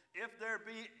 says, if there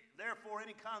be therefore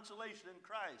any consolation in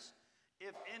Christ,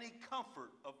 if any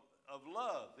comfort of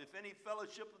love, if any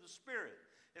fellowship of the Spirit,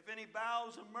 if any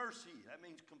bowels of mercy, that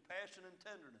means compassion and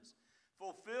tenderness,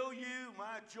 fulfill you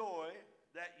my joy,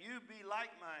 that you be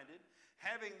like-minded,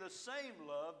 having the same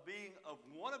love, being of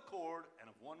one accord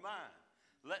and of one mind.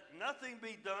 Let nothing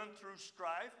be done through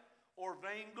strife or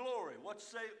vainglory. What's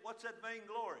that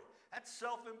vainglory? That's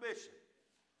self-ambition.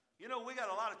 You know, we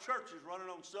got a lot of churches running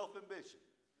on self-ambition.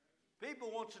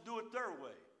 People want to do it their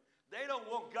way. They don't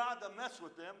want God to mess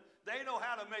with them. They know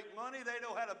how to make money. They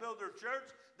know how to build their church.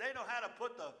 They know how to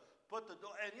put the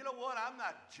door. And you know what? I'm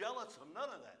not jealous of none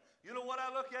of that. You know what I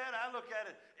look at? I look at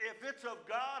it. If it's of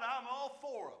God, I'm all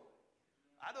for them.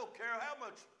 I don't care how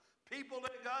much people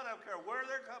they got. I don't care where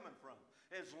they're coming from.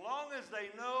 As long as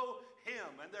they know him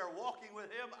and they're walking with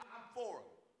him, I'm for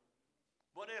them.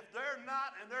 But if they're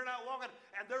not, and they're not walking,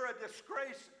 and they're a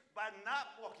disgrace by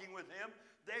not walking with him,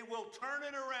 they will turn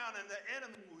it around and the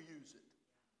enemy will use it.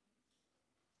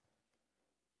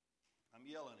 I'm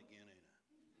yelling again, ain't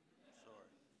I?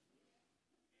 Sorry.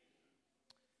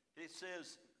 It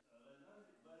says,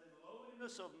 but in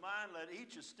lowliness of mind let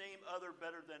each esteem other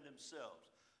better than themselves.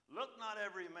 Look not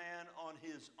every man on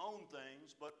his own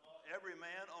things, but every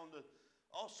man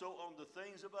also on the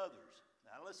things of others.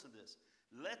 Now listen to this.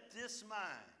 Let this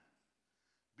mind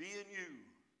be in you,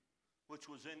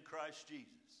 which was in Christ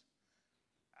Jesus.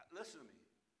 Listen to me.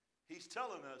 He's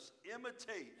telling us,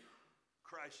 imitate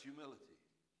Christ's humility.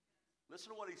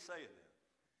 Listen to what he's saying there.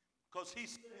 Because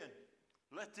he's saying,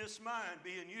 Let this mind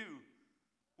be in you,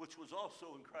 which was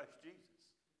also in Christ Jesus.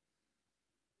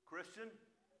 Christian,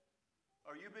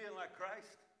 are you being like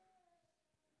Christ?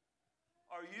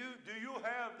 Do you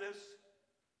have this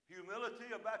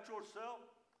humility about yourself?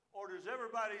 Or does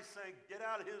everybody think, get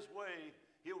out of his way,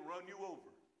 he'll run you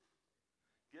over?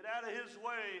 Get out of his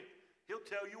way, he'll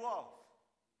tell you off.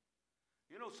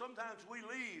 You know, sometimes we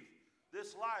leave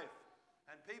this life,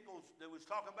 and people that was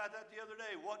talking about that the other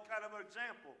day, what kind of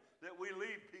example that we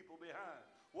leave people behind?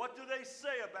 What do they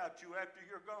say about you after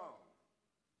you're gone?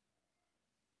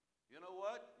 You know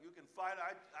what? You can fight.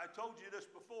 I told you this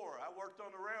before. I worked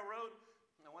on the railroad,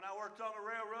 and when I worked on the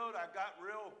railroad, I got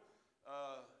real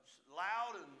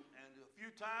loud and a few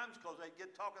times because they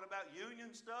get talking about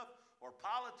union stuff or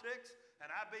politics, and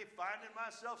I'd be finding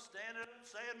myself standing up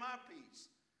saying my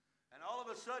piece. And all of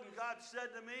a sudden, God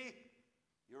said to me,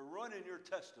 you're running your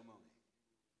testimony.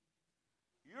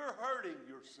 You're hurting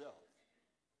yourself.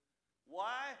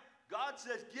 Why? God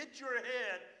says, get your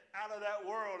head out of that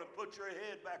world and put your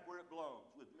head back where it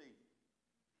belongs with me.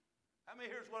 I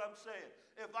mean, here's what I'm saying.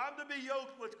 If I'm to be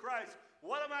yoked with Christ,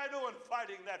 what am I doing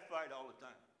fighting that fight all the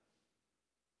time?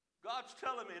 God's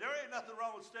telling me there ain't nothing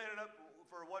wrong with standing up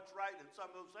for what's right in some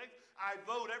of those things. I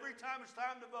vote every time it's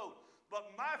time to vote.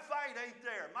 But my fight ain't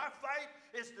there. My fight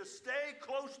is to stay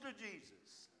close to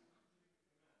Jesus.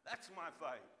 That's my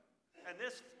fight. And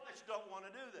this flesh don't want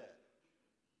to do that.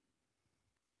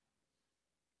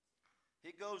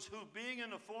 He goes, who being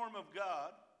in the form of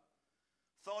God,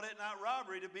 thought it not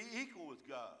robbery to be equal with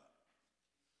God,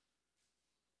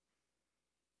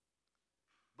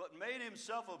 but made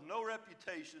himself of no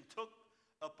reputation, took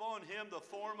upon him the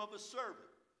form of a servant.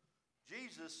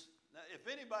 Jesus, now if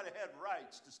anybody had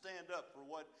rights to stand up for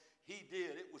what he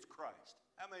did, it was Christ.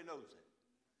 How many knows that?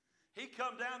 He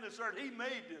come down this earth. He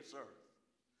made this earth.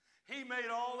 He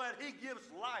made all that. He gives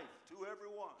life to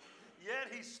everyone.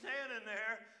 Yet he's standing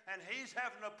there and he's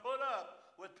having to put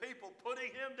up with people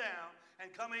putting him down and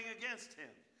coming against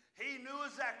him. He knew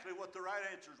exactly what the right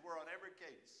answers were on every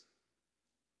case.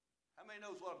 How many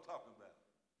knows what I'm talking about?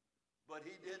 But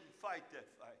he didn't fight that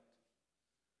fight.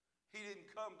 He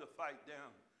didn't come to fight down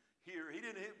here. He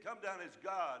didn't come down as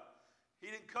God.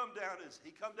 He didn't come down as, he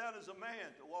come down as a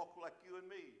man to walk like you and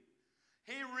me.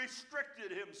 He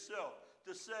restricted himself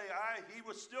to say, he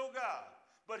was still God,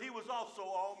 but he was also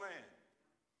all man.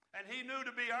 And he knew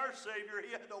to be our Savior,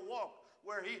 he had to walk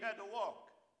where he had to walk.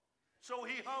 So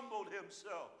he humbled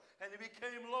himself, and he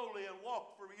became lowly and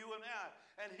walked for you and I.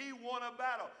 And he won a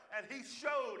battle, and he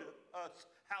showed us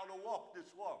how to walk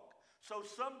this walk. So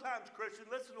sometimes, Christian,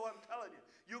 listen to what I'm telling you.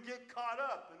 You get caught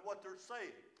up in what they're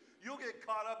saying. You'll get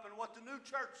caught up in what the new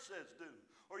church says do.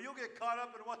 Or you'll get caught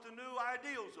up in what the new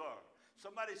ideals are.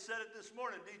 Somebody said it this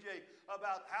morning, DJ,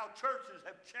 about how churches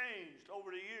have changed over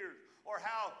the years, or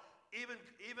how even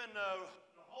the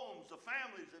homes, the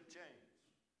families have changed.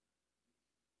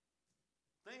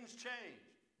 Things change,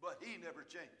 but he never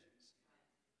changes.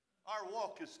 Our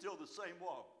walk is still the same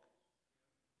walk.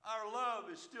 Our love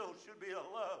should be a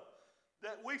love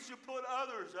that we should put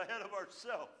others ahead of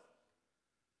ourselves.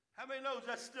 How many knows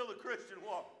that's still a Christian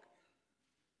walk?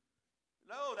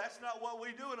 No, that's not what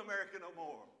we do in America no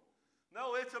more.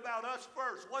 No, it's about us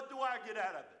first. What do I get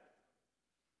out of it?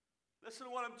 Listen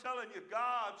to what I'm telling you.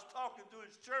 God's talking to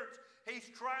his church.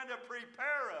 He's trying to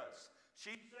prepare us.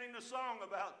 She sang the song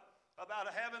about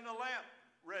having the lamp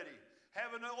ready,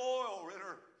 having the oil in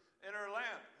her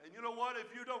lamp. And you know what?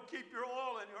 If you don't keep your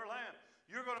oil in your lamp,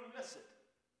 you're going to miss it.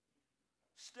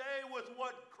 Stay with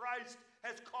what Christ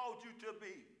has called you to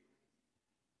be.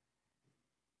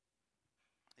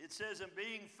 It says, and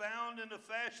being found in the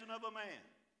fashion of a man,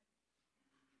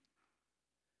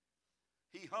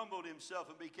 he humbled himself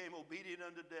and became obedient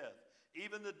unto death,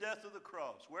 even the death of the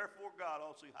cross. Wherefore God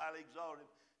also highly exalted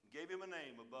him and gave him a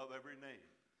name above every name.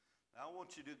 Now I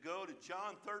want you to go to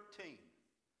John 13,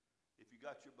 if you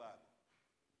got your Bible.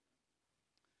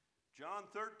 John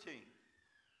 13.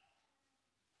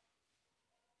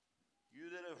 You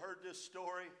that have heard this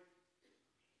story,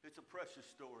 it's a precious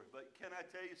story. But can I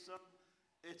tell you something?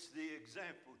 It's the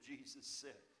example Jesus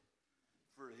set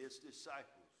for his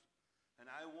disciples. And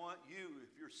I want you,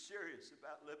 if you're serious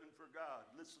about living for God,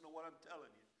 listen to what I'm telling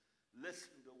you.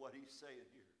 Listen to what he's saying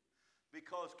here.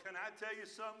 Because can I tell you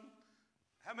something?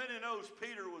 How many knows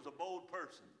Peter was a bold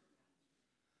person?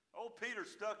 Old Peter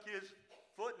stuck his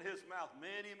foot in his mouth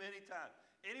many, many times.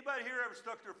 Anybody here ever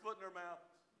stuck their foot in their mouth?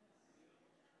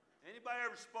 Anybody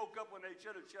ever spoke up when they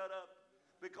should have shut up?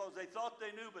 Because they thought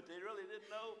they knew, but they really didn't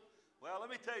know? Well,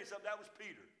 let me tell you something. That was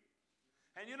Peter.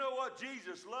 And you know what?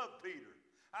 Jesus loved Peter.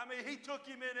 I mean, he took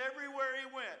him in everywhere he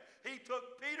went. He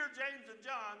took Peter, James, and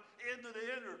John into the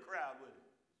inner crowd with him.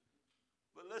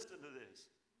 But listen to this.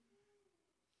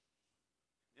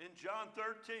 In John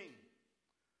 13,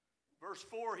 verse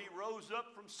 4, he rose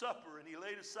up from supper and he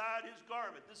laid aside his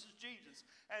garment. This is Jesus.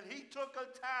 And he took a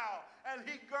towel and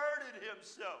he girded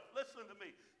himself. Listen to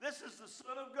me. This is the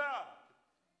Son of God.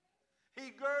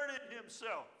 He girded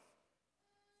himself.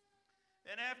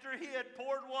 And after he had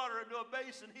poured water into a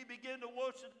basin, he began to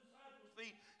wash the disciples'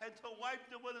 feet and to wipe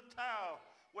them with a towel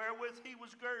wherewith he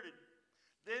was girded.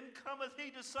 Then cometh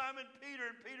he to Simon Peter,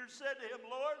 and Peter said to him,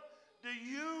 Lord, do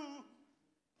you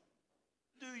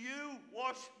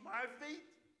wash my feet?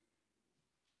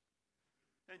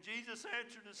 And Jesus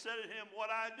answered and said to him, what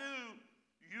I do,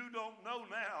 you don't know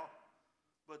now,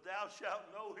 but thou shalt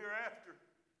know hereafter.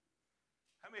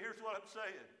 I mean, here's what I'm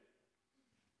saying.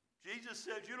 Jesus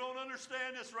said, you don't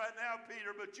understand this right now,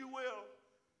 Peter, but you will.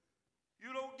 You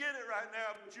don't get it right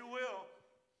now, but you will.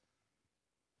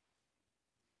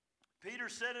 Peter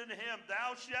said unto him,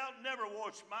 thou shalt never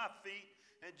wash my feet.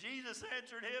 And Jesus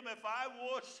answered him, if I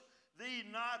wash thee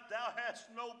not, thou hast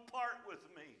no part with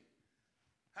me.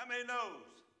 How many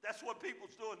knows? That's what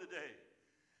people's doing today.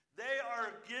 They are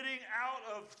getting out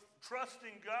of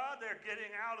trusting God. They're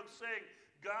getting out of saying,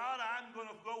 God, I'm going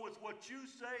to go with what you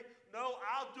say. No,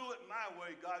 I'll do it my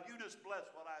way, God. You just bless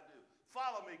what I do.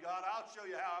 Follow me, God. I'll show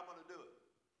you how I'm going to do it.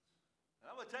 And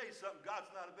I'm going to tell you something.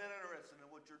 God's not a bit interested in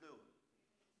what you're doing.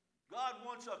 God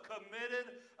wants a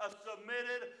committed, a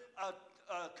submitted,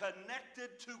 a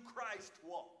connected to Christ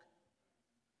walk.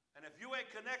 And if you ain't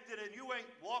connected and you ain't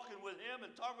walking with him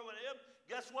and talking with him,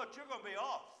 guess what? You're going to be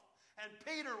off. And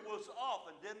Peter was off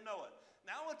and didn't know it.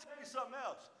 Now, I want to tell you something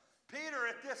else. Peter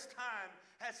at this time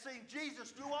has seen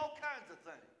Jesus do all kinds of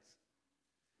things.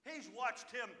 He's watched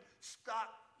him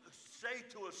say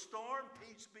to a storm,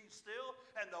 peace be still,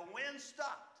 and the wind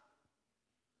stopped.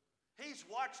 He's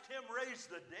watched him raise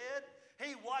the dead.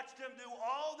 He watched him do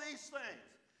all these things.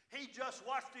 He just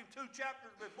watched him 2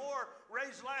 chapters before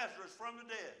raise Lazarus from the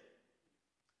dead.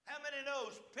 How many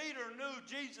knows Peter knew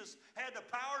Jesus had the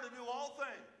power to do all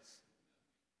things?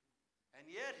 And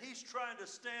yet he's trying to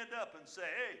stand up and say,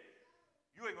 hey,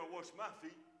 you ain't going to wash my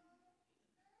feet.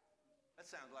 That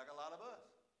sounds like a lot of us.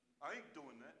 I ain't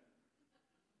doing that.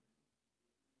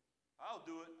 I'll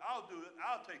do it. I'll do it.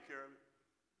 I'll take care of it.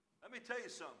 Let me tell you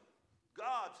something.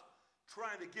 God's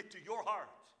trying to get to your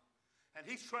heart. And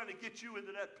he's trying to get you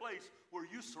into that place where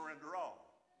you surrender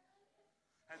all.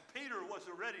 And Peter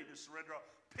wasn't ready to surrender all.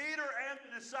 Peter and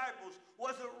the disciples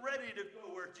wasn't ready to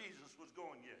go where Jesus was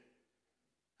going yet.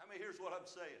 I mean, here's what I'm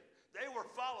saying. They were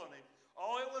following him.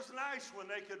 Oh, it was nice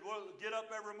when they could get up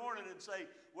every morning and say,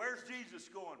 where's Jesus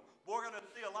going? We're going to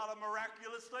see a lot of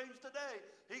miraculous things today.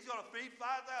 He's going to feed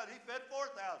 5,000. He fed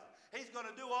 4,000. He's going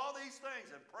to do all these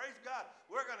things. And praise God,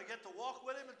 we're going to get to walk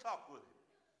with him and talk with him.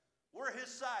 We're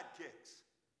his sidekicks.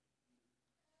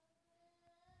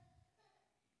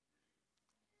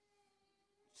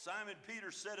 Simon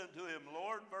Peter said unto him,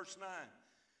 Lord, verse 9,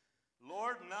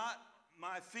 Lord, not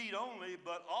my feet only,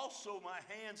 but also my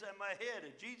hands and my head.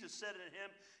 And Jesus said unto him,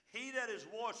 he that is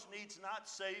washed needs not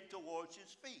save to wash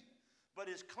his feet, but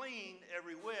is clean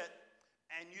every whit,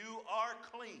 and you are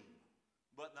clean,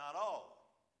 but not all.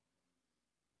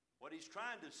 What he's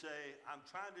trying to say, I'm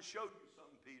trying to show you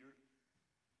something, Peter.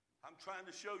 I'm trying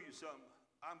to show you something.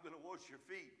 I'm going to wash your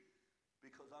feet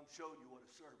because I'm showing you what a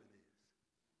servant is.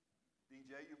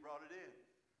 DJ, you brought it in.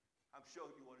 I'm showing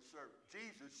you what a servant.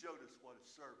 Jesus showed us what a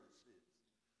service is.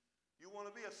 You want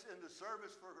to be in the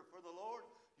service for the Lord?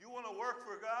 You want to work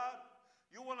for God?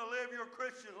 You want to live your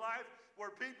Christian life where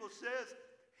people says,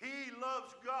 he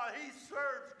loves God, he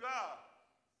serves God.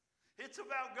 It's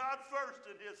about God first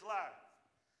in his life.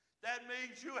 That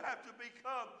means you have to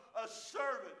become a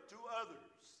servant to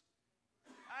others.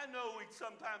 I know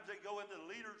sometimes they go into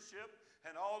leadership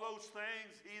and all those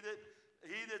things. He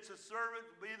that's a servant,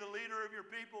 be the leader of your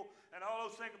people, and all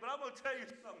those things. But I'm going to tell you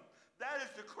something. That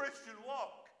is the Christian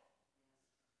walk.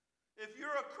 If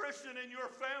you're a Christian in your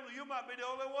family, you might be the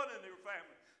only one in your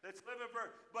family that's living for.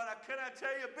 But can I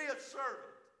tell you, be a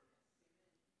servant.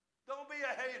 Don't be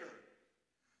a hater.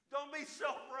 Don't be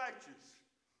self-righteous.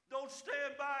 Don't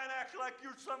stand by and act like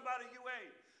you're somebody you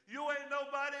ain't. You ain't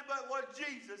nobody but what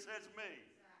Jesus has made.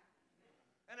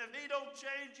 And if he don't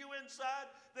change you inside,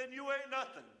 then you ain't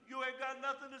nothing. You ain't got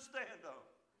nothing to stand on.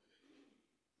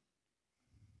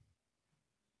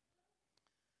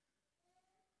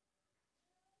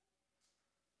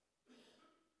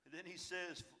 And then he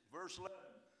says, verse 11,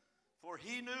 for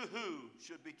he knew who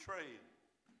should betray him.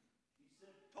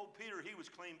 He told Peter he was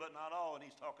clean, but not all, and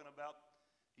he's talking about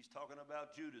He's talking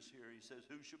about Judas here. He says,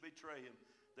 who shall betray him?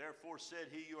 Therefore said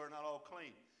he, you are not all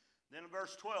clean. Then in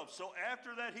verse 12, so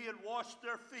after that he had washed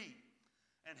their feet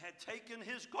and had taken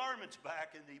his garments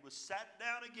back, and he was sat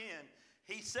down again,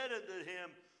 he said unto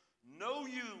him, know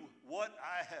you what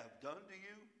I have done to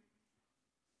you?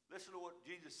 Listen to what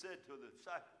Jesus said to the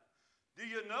disciples. Do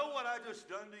you know what I just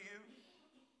done to you?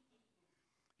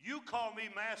 You call me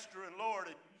Master and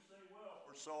Lord, and you say, well,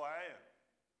 for so I am.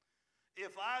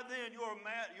 If I then,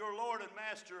 your Lord and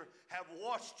Master, have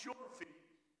washed your feet,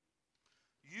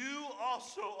 you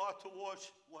also ought to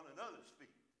wash one another's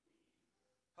feet.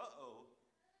 Uh-oh.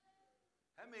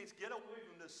 That means get away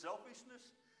from this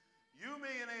selfishness. You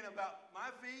mean it ain't about my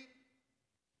feet.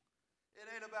 It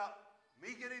ain't about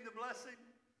me getting the blessing,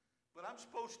 but I'm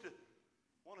supposed to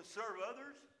want to serve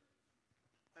others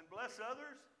and bless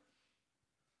others.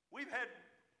 We've had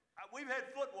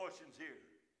foot washings here.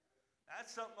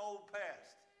 That's something old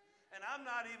past. And I'm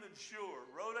not even sure,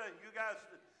 Rhoda, you guys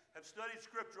have studied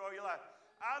Scripture all your life,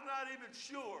 I'm not even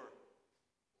sure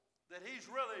that he's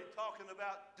really talking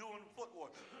about doing foot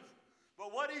washings.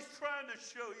 But what he's trying to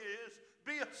show you is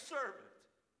be a servant.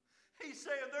 He's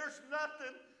saying there's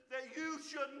nothing that you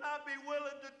should not be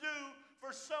willing to do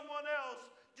for someone else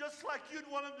just like you'd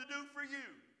want him to do for you.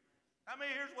 I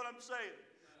mean, here's what I'm saying.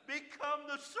 Become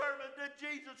the servant that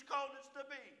Jesus called us to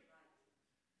be.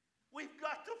 We've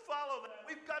got to follow that.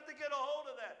 We've got to get a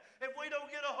hold of that. If we don't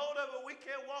get a hold of it, we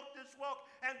can't walk this walk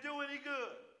and do any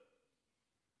good.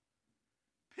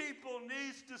 People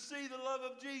need to see the love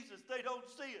of Jesus. They don't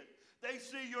see it. They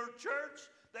see your church.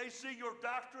 They see your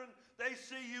doctrine. They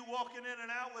see you walking in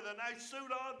and out with a nice suit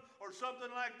on or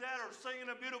something like that, or singing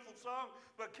a beautiful song.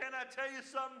 But can I tell you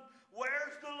something?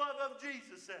 Where's the love of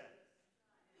Jesus at?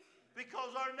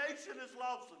 Because our nation is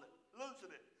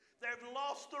losing it. They've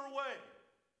lost their way.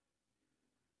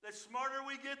 The smarter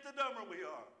we get, the dumber we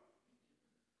are.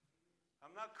 I'm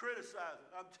not criticizing.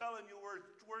 I'm telling you we're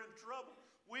in trouble.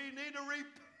 We need to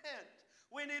repent.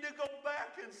 We need to go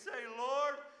back and say,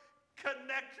 Lord,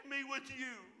 connect me with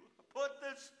you. Put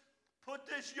this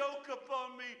yoke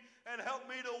upon me and help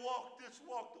me to walk this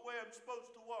walk the way I'm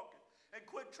supposed to walk it. And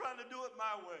quit trying to do it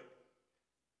my way.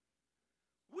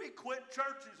 We quit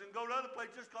churches and go to other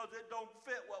places just because it don't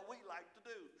fit what we like to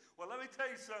do. Well, let me tell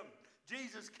you something.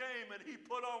 Jesus came and he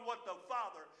put on what the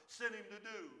Father sent him to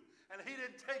do. And he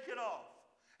didn't take it off.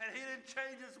 And he didn't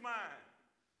change his mind.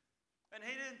 And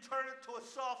he didn't turn it to a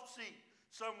soft seat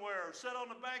somewhere or sit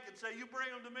on the bank and say, you bring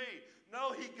them to me.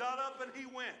 No, he got up and he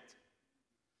went.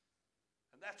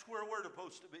 And that's where we're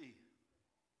supposed to be.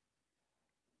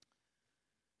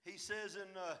 He says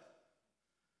in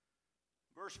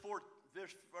verse 15,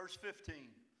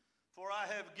 for I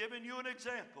have given you an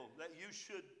example that you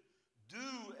should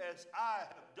do as I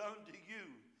have done to you.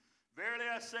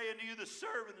 Verily I say unto you, the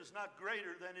servant is not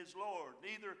greater than his Lord,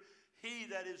 neither he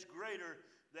that is greater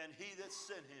than he that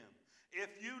sent him. If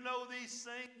you know these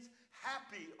things,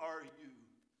 happy are you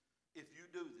if you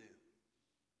do them.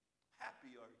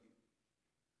 Happy are you.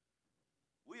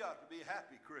 We ought to be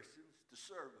happy Christians to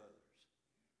serve others.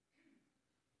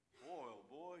 Boy, oh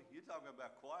boy, you're talking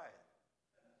about quiet.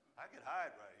 I could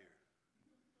hide right here.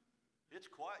 It's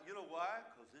quiet. You know why?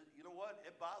 Because you know what?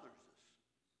 It bothers us.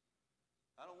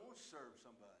 I don't want to serve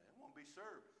somebody. I want to be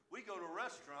served. We go to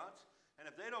restaurants, and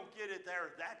if they don't get it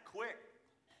there that quick,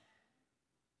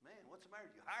 man, what's the matter?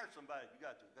 You hire somebody if you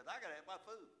got to, because I got to have my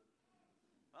food.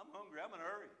 I'm hungry. I'm in a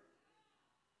hurry.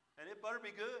 And it better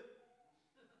be good.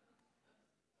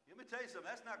 Let me tell you something.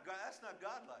 That's not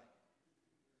God-like.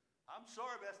 I'm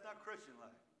sorry, but that's not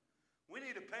Christian-like. We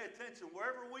need to pay attention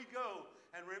wherever we go.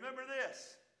 And remember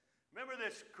this. Remember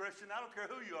this, Christian. I don't care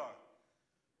who you are.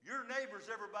 Your neighbor's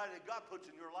everybody that God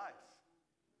puts in your life.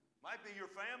 Might be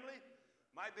your family.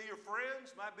 Might be your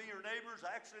friends. Might be your neighbors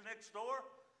actually next door.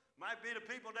 Might be the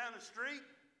people down the street.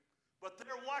 But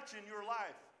they're watching your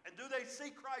life. And do they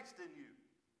see Christ in you?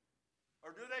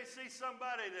 Or do they see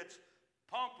somebody that's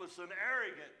pompous and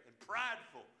arrogant and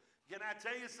prideful? Can I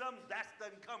tell you something? That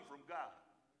doesn't come from God.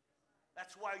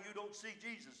 That's why you don't see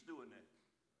Jesus doing that.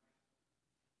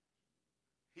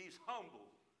 He's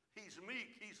humble. He's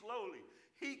meek. He's lowly.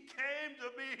 He came to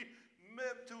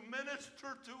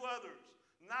minister to others,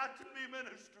 not to be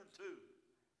ministered to.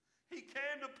 He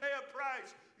came to pay a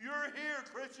price. You're here,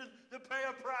 Christian, to pay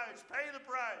a price. Pay the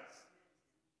price.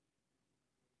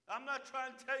 I'm not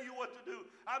trying to tell you what to do.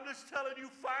 I'm just telling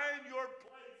you, find your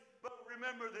place. But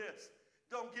remember this.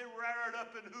 Don't get reared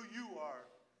up in who you are.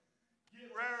 Get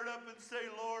reared up and say,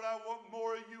 Lord, I want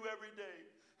more of you every day.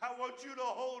 I want you to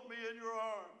hold me in your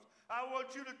arms. I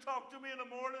want you to talk to me in the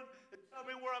morning and tell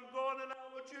me where I'm going, and I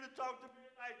want you to talk to me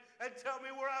at night and tell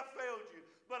me where I failed you.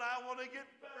 But I want to get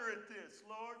better at this,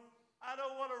 Lord. I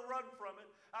don't want to run from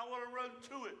it. I want to run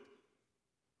to it.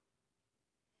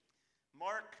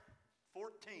 Mark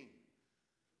 14,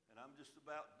 and I'm just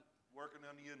about working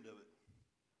on the end of it.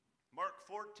 Mark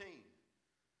 14.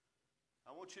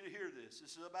 I want you to hear this.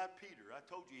 This is about Peter. I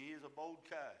told you he is a bold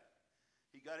guy.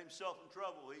 He got himself in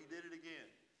trouble. He did it again.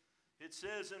 It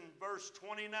says in verse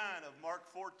 29 of Mark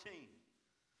 14,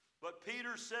 but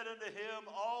Peter said unto him,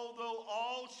 although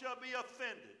all shall be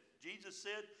offended, Jesus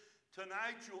said,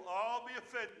 tonight you'll all be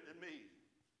offended in me,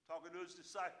 talking to his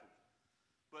disciples.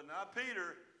 But not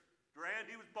Peter. Grant,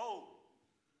 he was bold.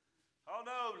 Oh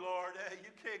no, Lord,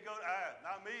 you can't go.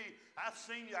 Not me. I've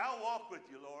seen you. I'll walk with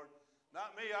you, Lord.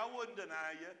 Not me. I wouldn't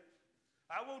deny you.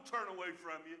 I won't turn away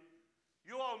from you.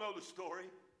 You all know the story.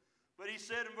 But he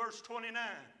said in verse 29,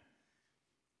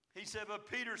 he said, but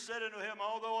Peter said unto him,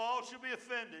 although all should be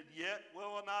offended, yet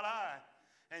will not I.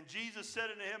 And Jesus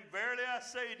said unto him, verily I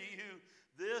say to you,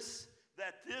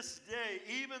 that this day,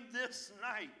 even this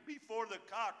night, before the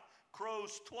cock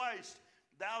crows twice,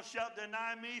 thou shalt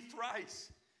deny me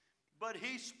thrice. But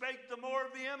he spake the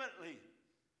more vehemently.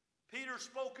 Peter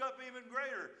spoke up even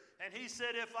greater, and he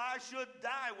said, if I should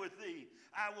die with thee,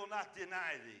 I will not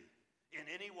deny thee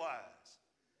in any wise.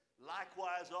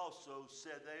 Likewise also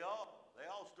said they all. They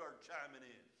all started chiming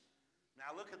in.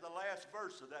 Now look at the last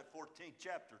verse of that 14th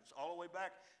chapter. It's all the way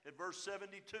back at verse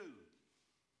 72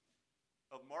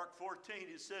 of Mark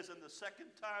 14. It says, and the second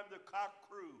time the cock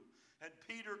crew, and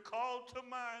Peter called to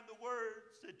mind the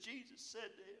words that Jesus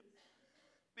said to him,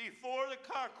 before the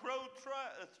cock crowed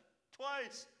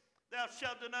twice, thou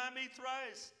shalt deny me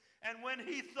thrice. And when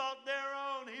he thought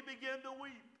thereon, he began to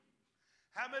weep.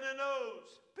 How many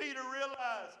knows Peter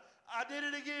realized, I did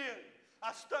it again.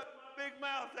 I stuck my big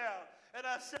mouth out, and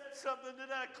I said something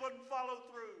that I couldn't follow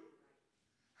through.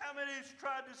 How many's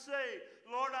tried to say,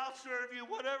 Lord, I'll serve you.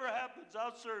 Whatever happens,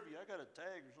 I'll serve you. I got a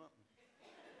tag or something.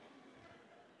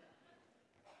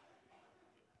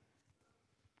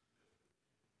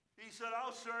 He said,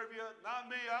 I'll serve you. Not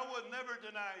me. I would never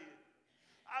deny you.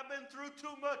 I've been through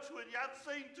too much with you. I've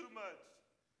seen too much.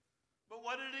 But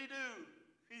what did he do?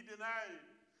 He denied it.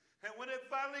 And when it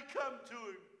finally come to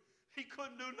him, he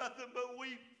couldn't do nothing but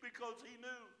weep because he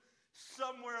knew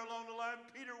somewhere along the line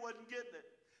Peter wasn't getting it.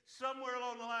 Somewhere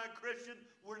along the line, Christian,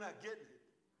 we're not getting it.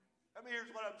 I mean,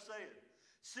 here's what I'm saying.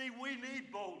 See, we need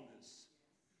boldness,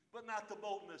 but not the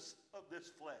boldness of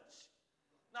this flesh.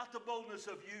 Not the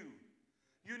boldness of you.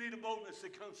 You need a boldness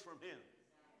that comes from him.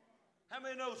 How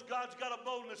many knows God's got a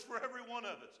boldness for every one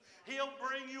of us? He'll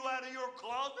bring you out of your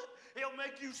closet. He'll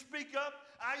make you speak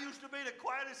up. I used to be the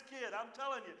quietest kid. I'm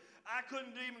telling you, I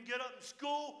couldn't even get up in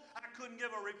school. I couldn't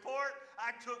give a report.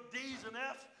 I took D's and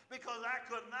F's because I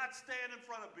could not stand in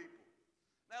front of people.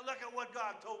 Now look at what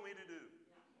God told me to do.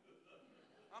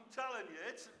 I'm telling you,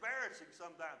 it's embarrassing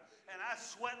sometimes. And I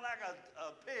sweat like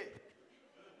a pig.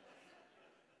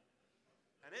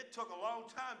 And it took a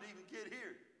long time to even get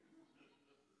here.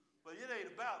 But it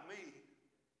ain't about me.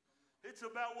 It's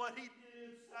about what he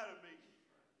did inside of me.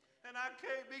 And I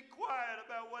can't be quiet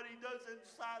about what he does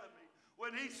inside of me.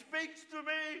 When he speaks to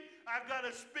me, I've got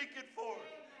to speak it for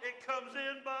him. It comes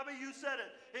in, Bobby, you said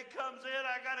it. It comes in,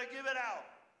 I got to give it out.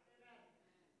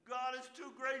 God is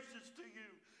too gracious to you.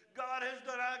 God has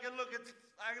done, I can look at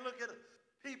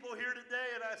people here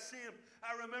today and I see them.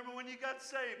 I remember when you got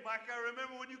saved, Mike. I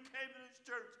remember when you came to this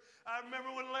church. I remember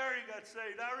when Larry got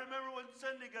saved. I remember when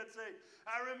Cindy got saved.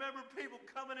 I remember people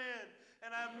coming in,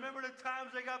 and I remember the times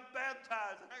they got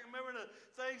baptized. I remember the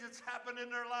things that's happened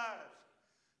in their lives.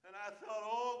 And I thought,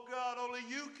 oh God, only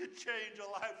you could change a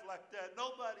life like that.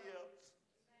 Nobody else.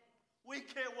 We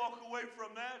can't walk away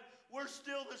from that. We're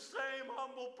still the same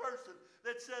humble person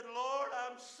that said, Lord,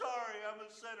 I'm sorry I'm a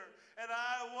sinner, and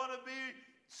I want to be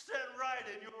set right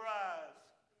in your eyes.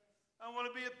 I want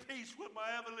to be at peace with my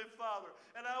Heavenly Father,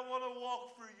 and I want to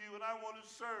walk for you, and I want to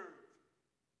serve.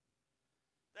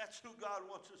 That's who God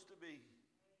wants us to be.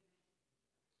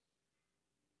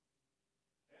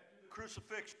 After the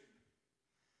crucifixion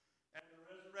and the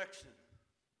resurrection,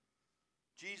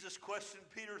 Jesus questioned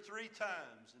Peter 3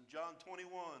 times in John 21,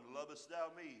 lovest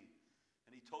thou me?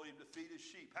 And he told him to feed his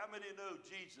sheep. How many know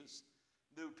Jesus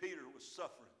knew Peter was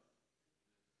suffering?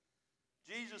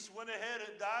 Jesus went ahead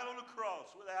and died on the cross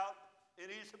without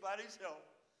anybody's help.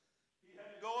 He had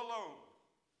to go alone.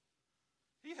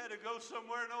 He had to go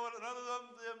somewhere none of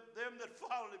them that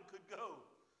followed him could go.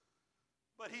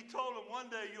 But he told them, one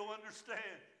day you'll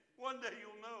understand. One day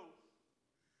you'll know.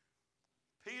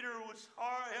 Peter was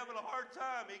having a hard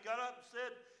time. He got up and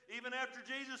said, Even after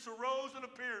Jesus arose and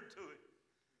appeared to him,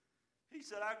 he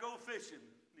said, I go fishing.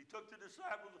 And he took the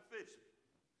disciples to fishing.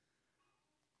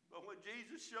 But when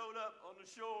Jesus showed up on the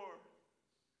shore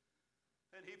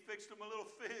and he fixed him a little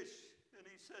fish, and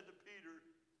he said to Peter,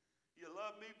 you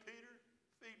love me, Peter?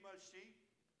 Feed my sheep.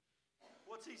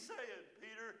 What's he saying,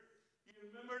 Peter? You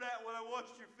remember that when I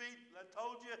washed your feet and I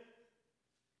told you?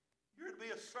 You're to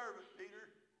be a servant,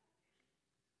 Peter.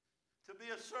 To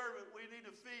be a servant, we need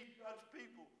to feed God's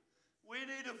people. We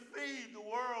need to feed the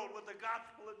world with the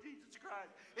gospel of Jesus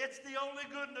Christ. It's the only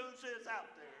good news that's out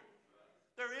there.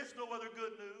 There is no other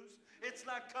good news. It's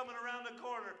not coming around the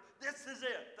corner. This is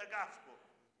it, the gospel.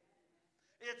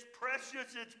 It's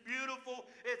precious, it's beautiful,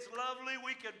 it's lovely.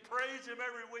 We can praise him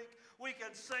every week. We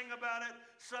can sing about it.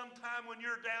 Sometime when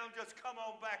you're down, just come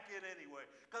on back in anyway.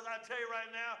 Because I tell you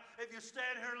right now, if you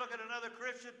stand here and look at another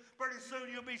Christian, pretty soon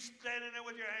you'll be standing there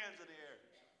with your hands in the air.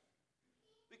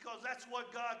 Because that's what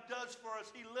God does for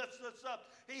us. He lifts us up.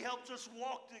 He helps us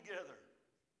walk together.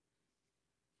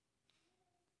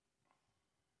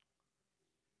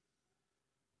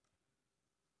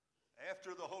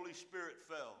 After the Holy Spirit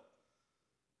fell,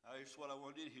 here's what I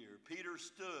wanted you to hear. Peter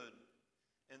stood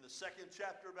in the 2nd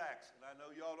chapter of Acts. And I know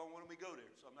y'all don't want me to go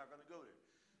there, so I'm not going to go there.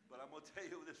 But I'm going to tell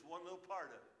you this one little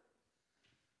part of it.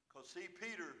 Because see,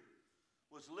 Peter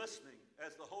was listening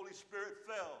as the Holy Spirit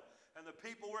fell. And the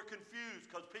people were confused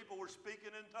because people were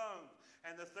speaking in tongues.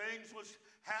 And the things was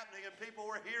happening and people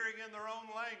were hearing in their own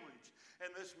language.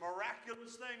 And this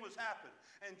miraculous thing was happening.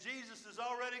 And Jesus is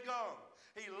already gone.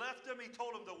 He left them. He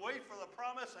told them to wait for the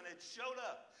promise, and it showed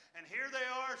up. And here they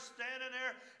are standing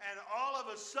there, and all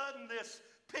of a sudden this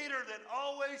Peter that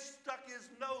always stuck his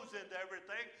nose into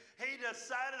everything, he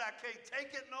decided, I can't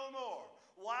take it no more.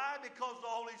 Why? Because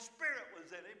the Holy Spirit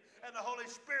was in him, and the Holy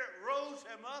Spirit rose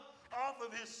him up off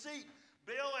of his seat,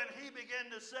 Bill, and he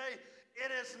began to say,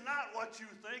 it is not what you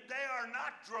think. They are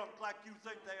not drunk like you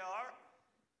think they are.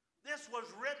 This was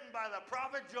written by the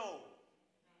prophet Joel.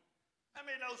 How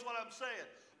many knows what I'm saying?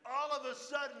 All of a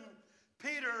sudden,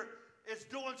 Peter is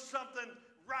doing something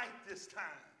right this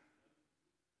time.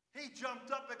 He jumped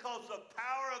up because the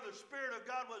power of the Spirit of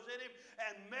God was in him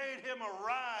and made him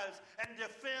arise and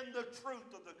defend the truth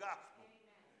of the gospel.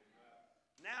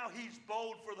 Now he's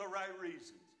bold for the right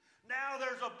reasons. Now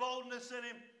there's a boldness in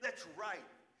him that's right.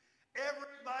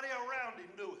 Everybody around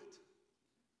him knew it.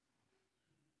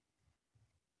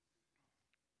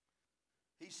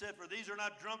 He said, for these are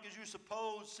not drunk as you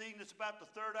suppose, seeing it's about the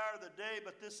 3rd hour of the day,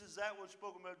 but this is that which was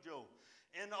spoken about Joel.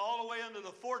 And all the way into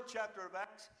the 4th chapter of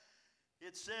Acts,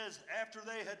 it says, after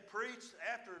they had preached,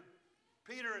 after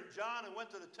Peter and John and went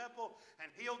to the temple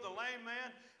and healed the lame man,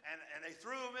 and they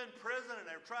threw him in prison, and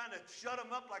they were trying to shut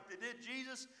him up like they did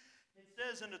Jesus. It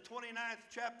says in the 29th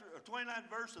chapter, or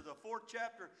 29th verse of the 4th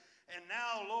chapter, and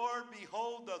now, Lord,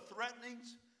 behold the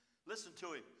threatenings, listen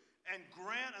to him, and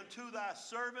grant unto thy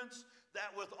servants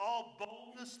that with all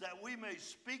boldness that we may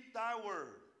speak thy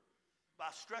word, by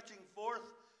stretching forth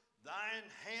thine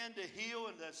hand to heal,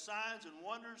 and that signs and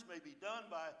wonders may be done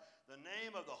by the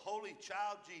name of the holy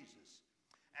child Jesus.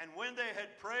 And when they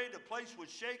had prayed, the place was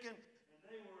shaken, and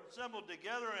they were assembled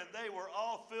together, and they were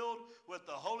all filled with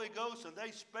the Holy Ghost, and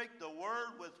they spake the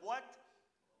word with what?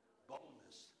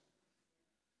 Boldness.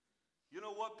 You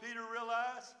know what Peter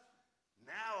realized?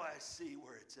 Now I see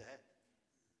where it's at.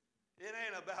 It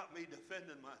ain't about me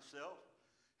defending myself.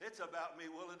 It's about me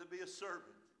willing to be a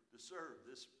servant, to serve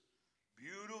this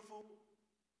beautiful,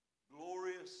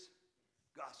 glorious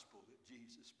gospel that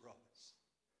Jesus brought us,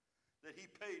 that he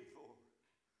paid for.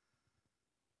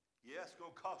 Yeah, it's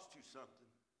going to cost you something.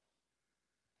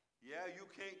 Yeah, you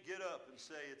can't get up and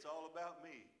say it's all about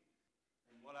me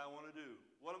and what I want to do.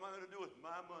 What am I going to do with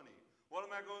my money? What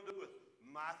am I going to do with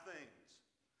my things?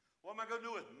 What am I going to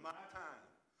do with my time?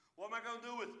 What am I going to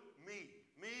do with me?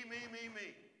 Me.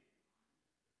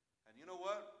 And you know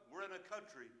what? We're in a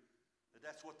country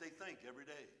that's what they think every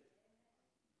day.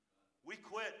 We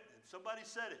quit, and somebody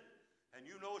said it, and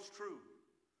you know it's true.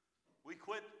 We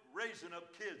quit raising up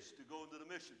kids to go into the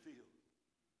mission field.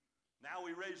 Now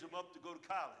we raise them up to go to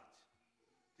college,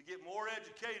 to get more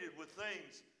educated with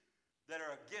things that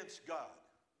are against God.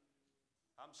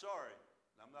 I'm sorry.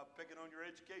 I'm not picking on your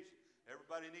education.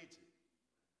 Everybody needs it.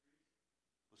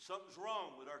 But something's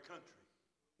wrong with our country.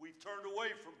 We've turned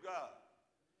away from God.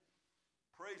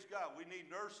 Praise God. We need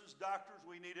nurses, doctors.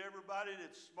 We need everybody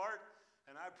that's smart.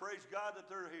 And I praise God that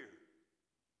they're here.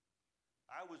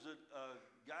 I was a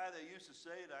guy that used to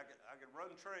say that I could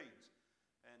run trains.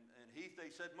 And Heath,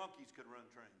 they said monkeys could run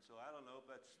trains. So I don't know if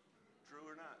that's true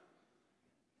or not.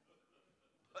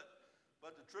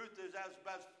 But the truth is, that's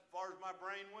about as far as my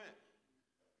brain went.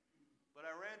 but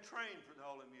I ran train for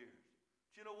all them years.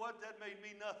 But you know what? That made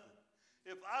me nothing.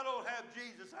 If I don't have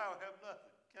Jesus, I don't have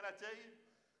nothing. Can I tell you?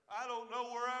 I don't know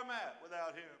where I'm at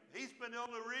without him. He's been the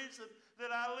only reason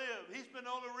that I live. He's been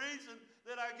the only reason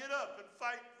that I get up and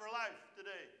fight for life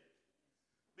today.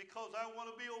 Because I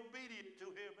want to be obedient to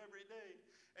him every day.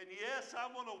 And yes, I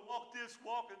want to walk this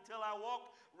walk until I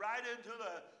walk right into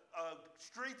the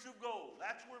streets of gold.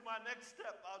 That's where my next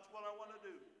step, that's what I want to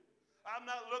do. I'm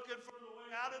not looking for the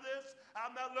way out of this.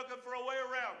 I'm not looking for a way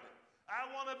around it. I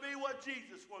want to be what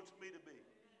Jesus wants me to be.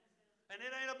 And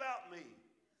it ain't about me.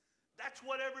 That's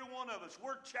what every one of us,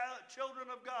 we're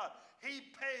children of God. He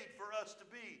paid for us to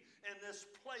be in this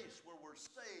place where we're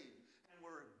saved and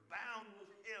we're bound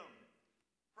with him.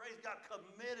 Praise God,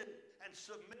 committed and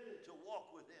submitted to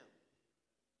walk with him.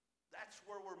 That's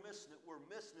where we're missing it. We're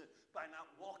missing it by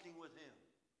not walking with him.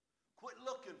 Quit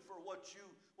looking for what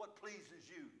pleases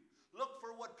you. Look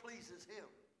for what pleases him.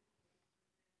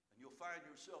 And you'll find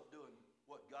yourself doing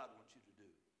what God wants you to do.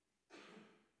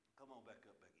 Come on back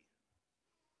up, Becky.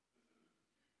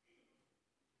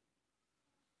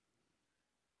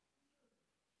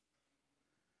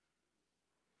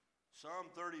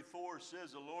 Psalm 34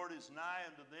 says, the Lord is nigh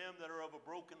unto them that are of a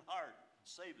broken heart, and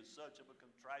saveth such of a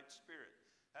contrite spirit.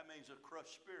 That means a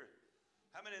crushed spirit.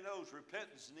 How many knows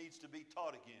repentance needs to be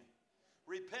taught again?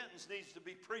 Repentance needs to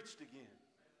be preached again.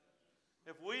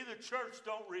 If we, the church,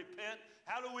 don't repent,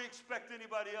 how do we expect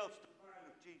anybody else to find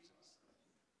of Jesus?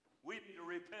 We need to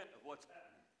repent of what's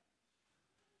happening.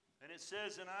 And it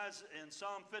says in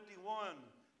Psalm 51,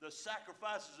 the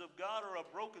sacrifices of God are a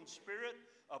broken spirit,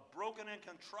 a broken and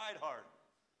contrite heart.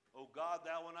 O God,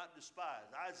 thou wilt not despise.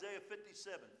 Isaiah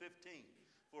 57:15.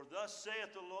 For thus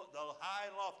saith the high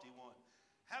and lofty one.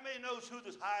 How many knows who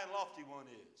this high and lofty one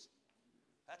is?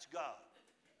 That's God.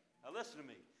 Now listen to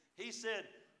me. He said,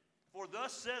 for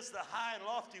thus says the high and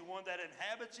lofty one that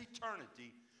inhabits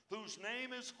eternity, whose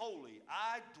name is holy.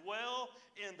 I dwell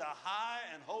in the high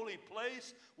and holy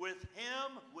place with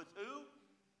him. With who?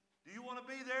 Do you want to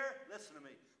be there? Listen to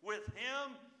me. With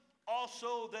him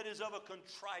also that is of a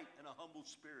contrite and a humble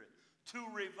spirit, to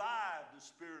revive the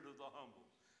spirit of the humble.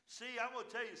 See, I'm going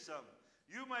to tell you something.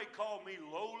 You may call me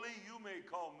lowly. You may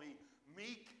call me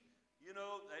meek. You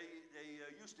know, they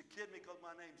used to kid me because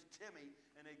my name's Timmy,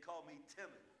 and they call me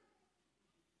timid.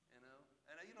 You know?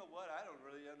 And you know what? I don't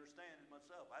really understand it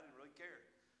myself. I didn't really care.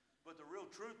 But the real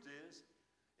truth is,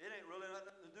 it ain't really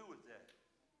nothing to do with that.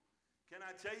 Can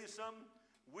I tell you something?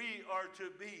 We are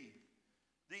to be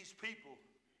these people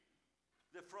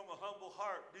that from a humble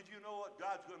heart, did you know what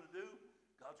God's going to do?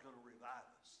 God's going to revive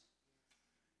us.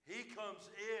 He comes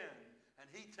in and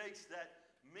he takes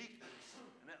that meekness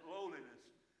and that lowliness,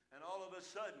 and all of a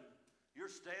sudden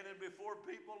you're standing before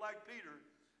people like Peter.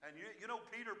 And you know,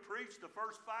 Peter preached the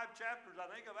first 5 chapters, I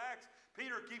think, of Acts.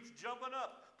 Peter keeps jumping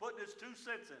up, putting his 2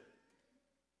 cents in.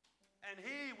 And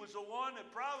he was the one that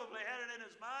probably had it in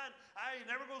his mind, I ain't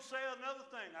never going to say another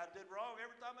thing. I did wrong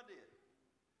every time I did.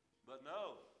 But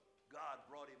no, God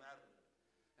brought him out of it.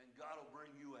 And God will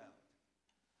bring you out.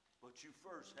 But you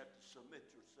first have to submit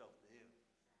yourself to him.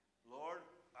 Lord,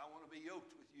 I want to be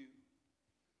yoked with you.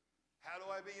 How do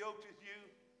I be yoked with you?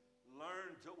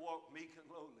 Learn to walk meek and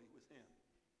lowly with him.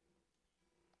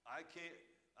 I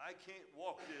can't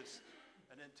walk this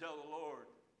and then tell the Lord,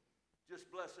 just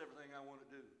bless everything I want to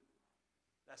do.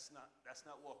 That's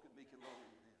not walking meek and lowly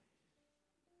with him.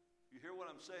 You hear what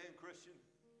I'm saying, Christian?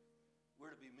 We're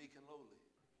to be meek and lowly.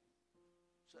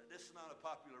 So this is not a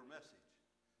popular message.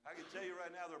 I can tell you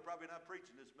right now, they're probably not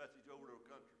preaching this message over to a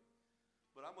country.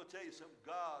 But I'm going to tell you something.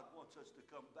 God wants us to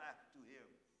come back to him.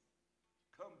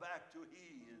 Come back to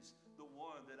he is the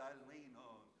one that I lean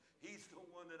on. He's the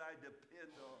one that I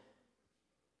depend on.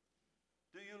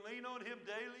 Do you lean on him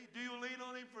daily? Do you lean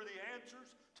on him for the answers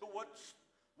to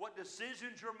what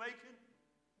decisions you're making?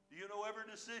 Do you know every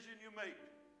decision you make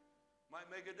might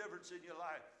make a difference in your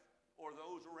life or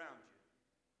those around you?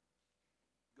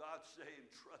 God's saying,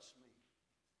 trust me.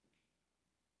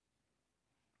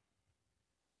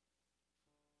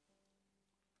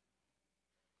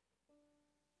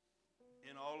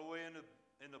 And all the way in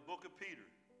the book of Peter,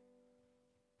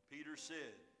 Peter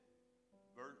said,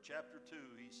 chapter 2,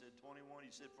 he said, 21,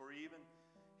 he said, for even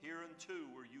hereunto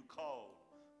were you called,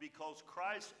 because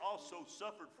Christ also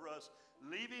suffered for us,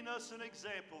 leaving us an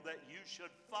example that you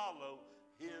should follow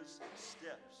his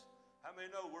steps. How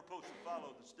many know we're supposed to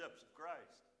follow the steps of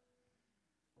Christ?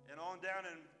 And on down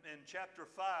in chapter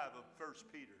 5 of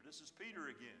 1 Peter, this is Peter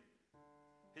again.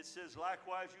 It says,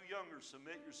 likewise, you younger,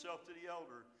 submit yourself to the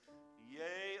elder.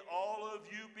 Yea, all of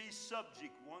you be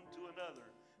subject one to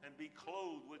another, and be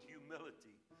clothed with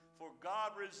humility. For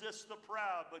God resists the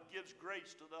proud, but gives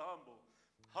grace to the humble.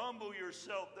 Humble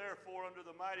yourself, therefore, under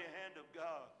the mighty hand of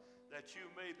God, that you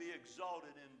may be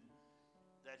exalted in,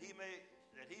 that he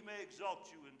may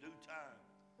exalt you in due time,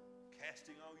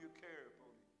 casting all your care upon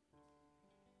him.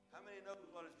 How many know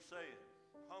what it's saying?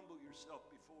 Humble yourself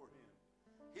before him.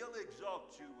 He'll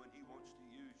exalt you when he wants to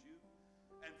use you.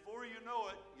 And before you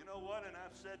know it, you know what? And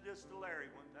I've said this to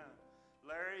Larry one time.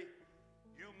 Larry,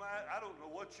 I don't know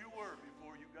what you were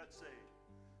before you got saved.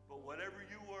 But whatever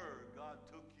you were, God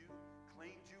took you,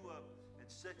 cleaned you up, and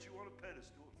set you on a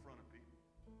pedestal in front of people.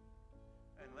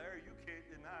 And Larry, you can't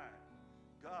deny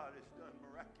God has done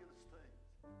miraculous things.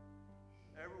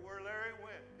 Everywhere Larry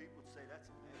went, people would say, that's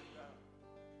a man of God.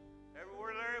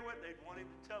 Everywhere Larry went, they'd want him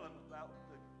to tell him about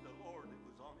the Lord that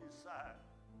was on his side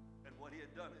and what he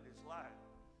had done in his life.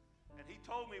 And he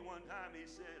told me one time, he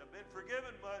said, I've been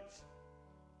forgiven much.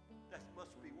 That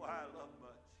must be why I love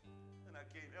much. And I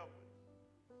can't help it.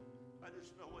 I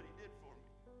just know what he did for me.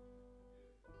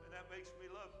 And that makes me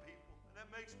love people. And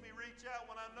that makes me reach out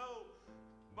when I know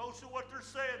most of what they're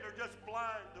saying, they're just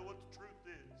blind to what the truth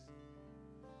is.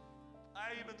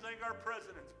 I even think our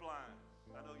president's blind.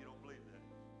 I know you don't believe that.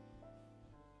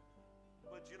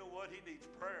 But you know what? He needs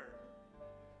prayer.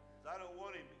 I don't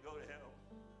want him to go to hell.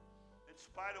 In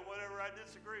spite of whatever I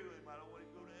disagree with him, I don't want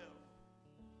him to go to hell.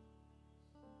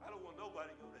 I don't want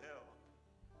nobody to go to hell.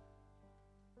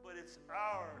 But it's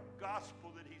our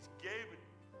gospel that he's given.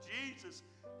 Jesus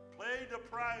paid the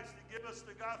price to give us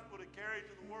the gospel to carry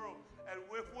to the world. And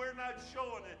if we're not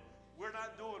showing it, we're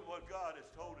not doing what God has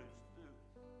told us to do.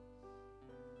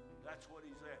 That's what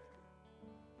he's after.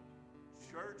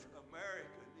 Church,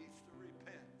 America needs to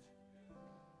repent.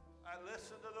 I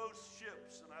listened to those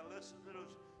ships and I listened to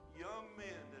those young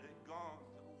men that had gone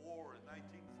to the war in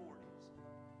 1940s.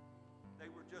 They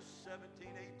were just 17,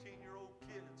 18-year-old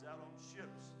kids out on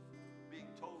ships being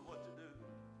told what to do.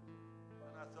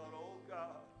 And I thought, oh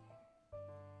God,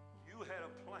 you had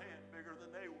a plan bigger than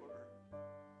they were.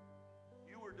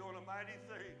 You were doing a mighty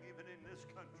thing even in this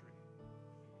country.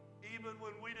 Even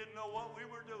when we didn't know what we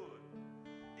were doing.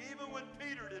 Even when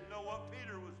Peter didn't know what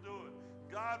Peter was doing.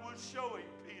 God was showing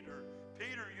Peter,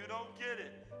 Peter, you don't get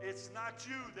it. It's not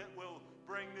you that will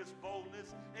bring this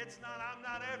boldness. I'm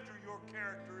not after your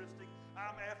characteristic.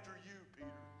 I'm after you,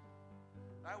 Peter.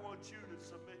 I want you to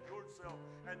submit yourself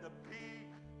and to be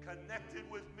connected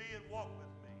with me and walk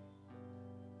with me.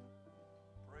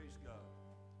 Praise God.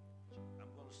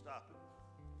 I'm going to stop it.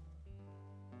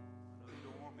 I know you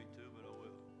don't want me to, but I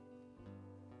will.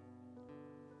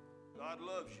 God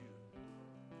loves you.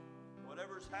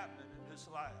 Whatever's happening in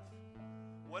this life,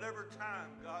 whatever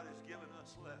time God has given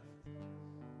us left,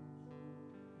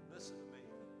 listen to me.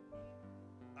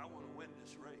 I want to win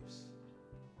this race.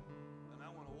 And I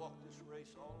want to walk this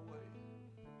race all the way.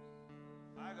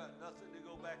 I got nothing to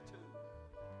go back to.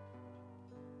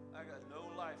 I got no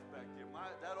life back there.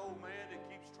 That old man that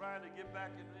keeps trying to get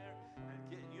back in there,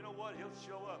 you know what? He'll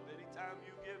show up. Anytime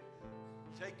you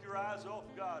take your eyes off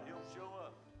God, he'll show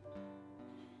up.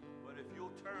 But if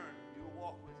you'll turn, you'll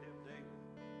walk with him daily,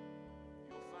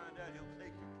 you'll find out he'll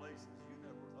take you places you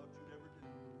never thought you'd ever do.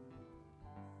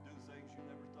 Do things you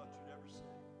never thought you'd ever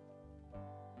say.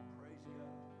 Praise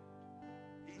God.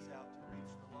 He's out to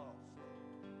reach the lost.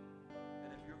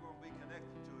 And if you're going to be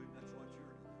connected to him, that's what you're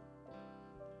to do.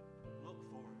 Look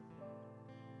for him.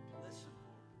 Listen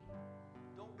for him.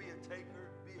 Don't be a taker,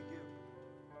 be a giver.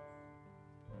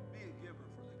 Be a giver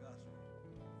for the gospel.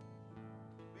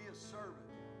 Be a servant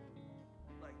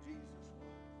like Jesus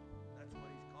was. That's what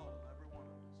he's calling every one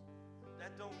of us.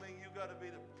 That don't mean you got to be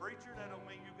the preacher. That don't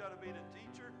mean you got to be the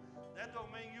teacher. That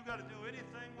don't mean you got to do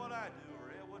anything what I do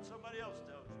or what somebody else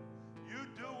tells you. You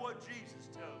do what Jesus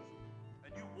tells you,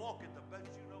 and you walk it the best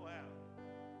you know how,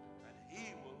 and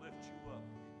he will lift you up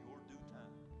in your due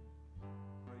time.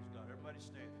 Praise God. Everybody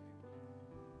stand.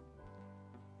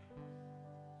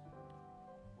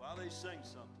 While they sing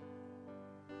something,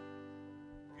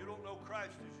 if you don't know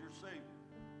Christ as your Savior,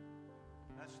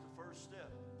 that's the first step.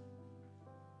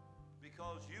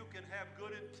 Because you can have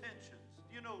good intentions.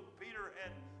 You know, Peter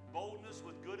had boldness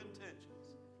with good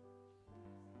intentions.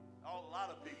 A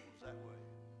lot of people's that way.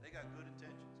 They got good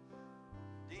intentions.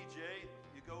 DJ,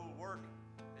 you go work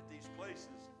at these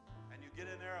places, and you get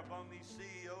in there among these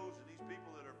CEOs and these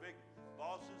people that are big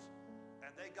bosses,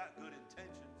 and they got good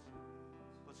intentions.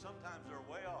 But sometimes they're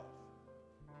way off.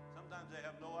 Sometimes they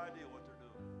have no idea what they're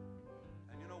doing.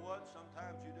 And you know what?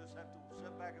 Sometimes you just have to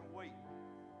sit back and wait.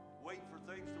 Wait for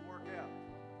things to work out.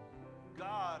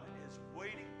 God is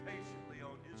waiting patiently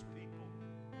on his people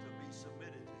to be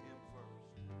submitted to him first.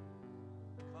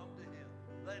 Come to him.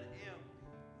 Let him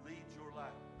lead your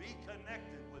life. Be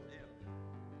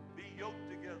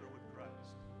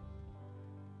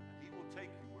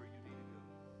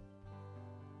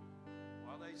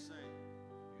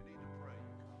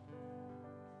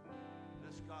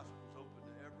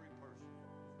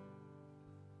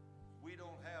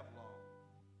don't have long.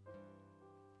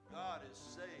 God is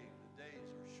saying the days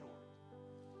are short.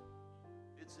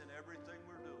 It's in everything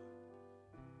we're doing.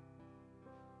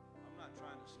 I'm not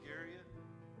trying to scare you.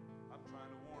 I'm trying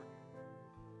to warn you.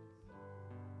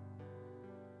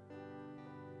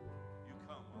 You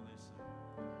come while they sing.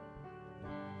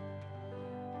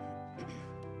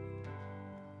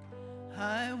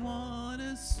 I want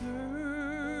to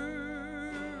serve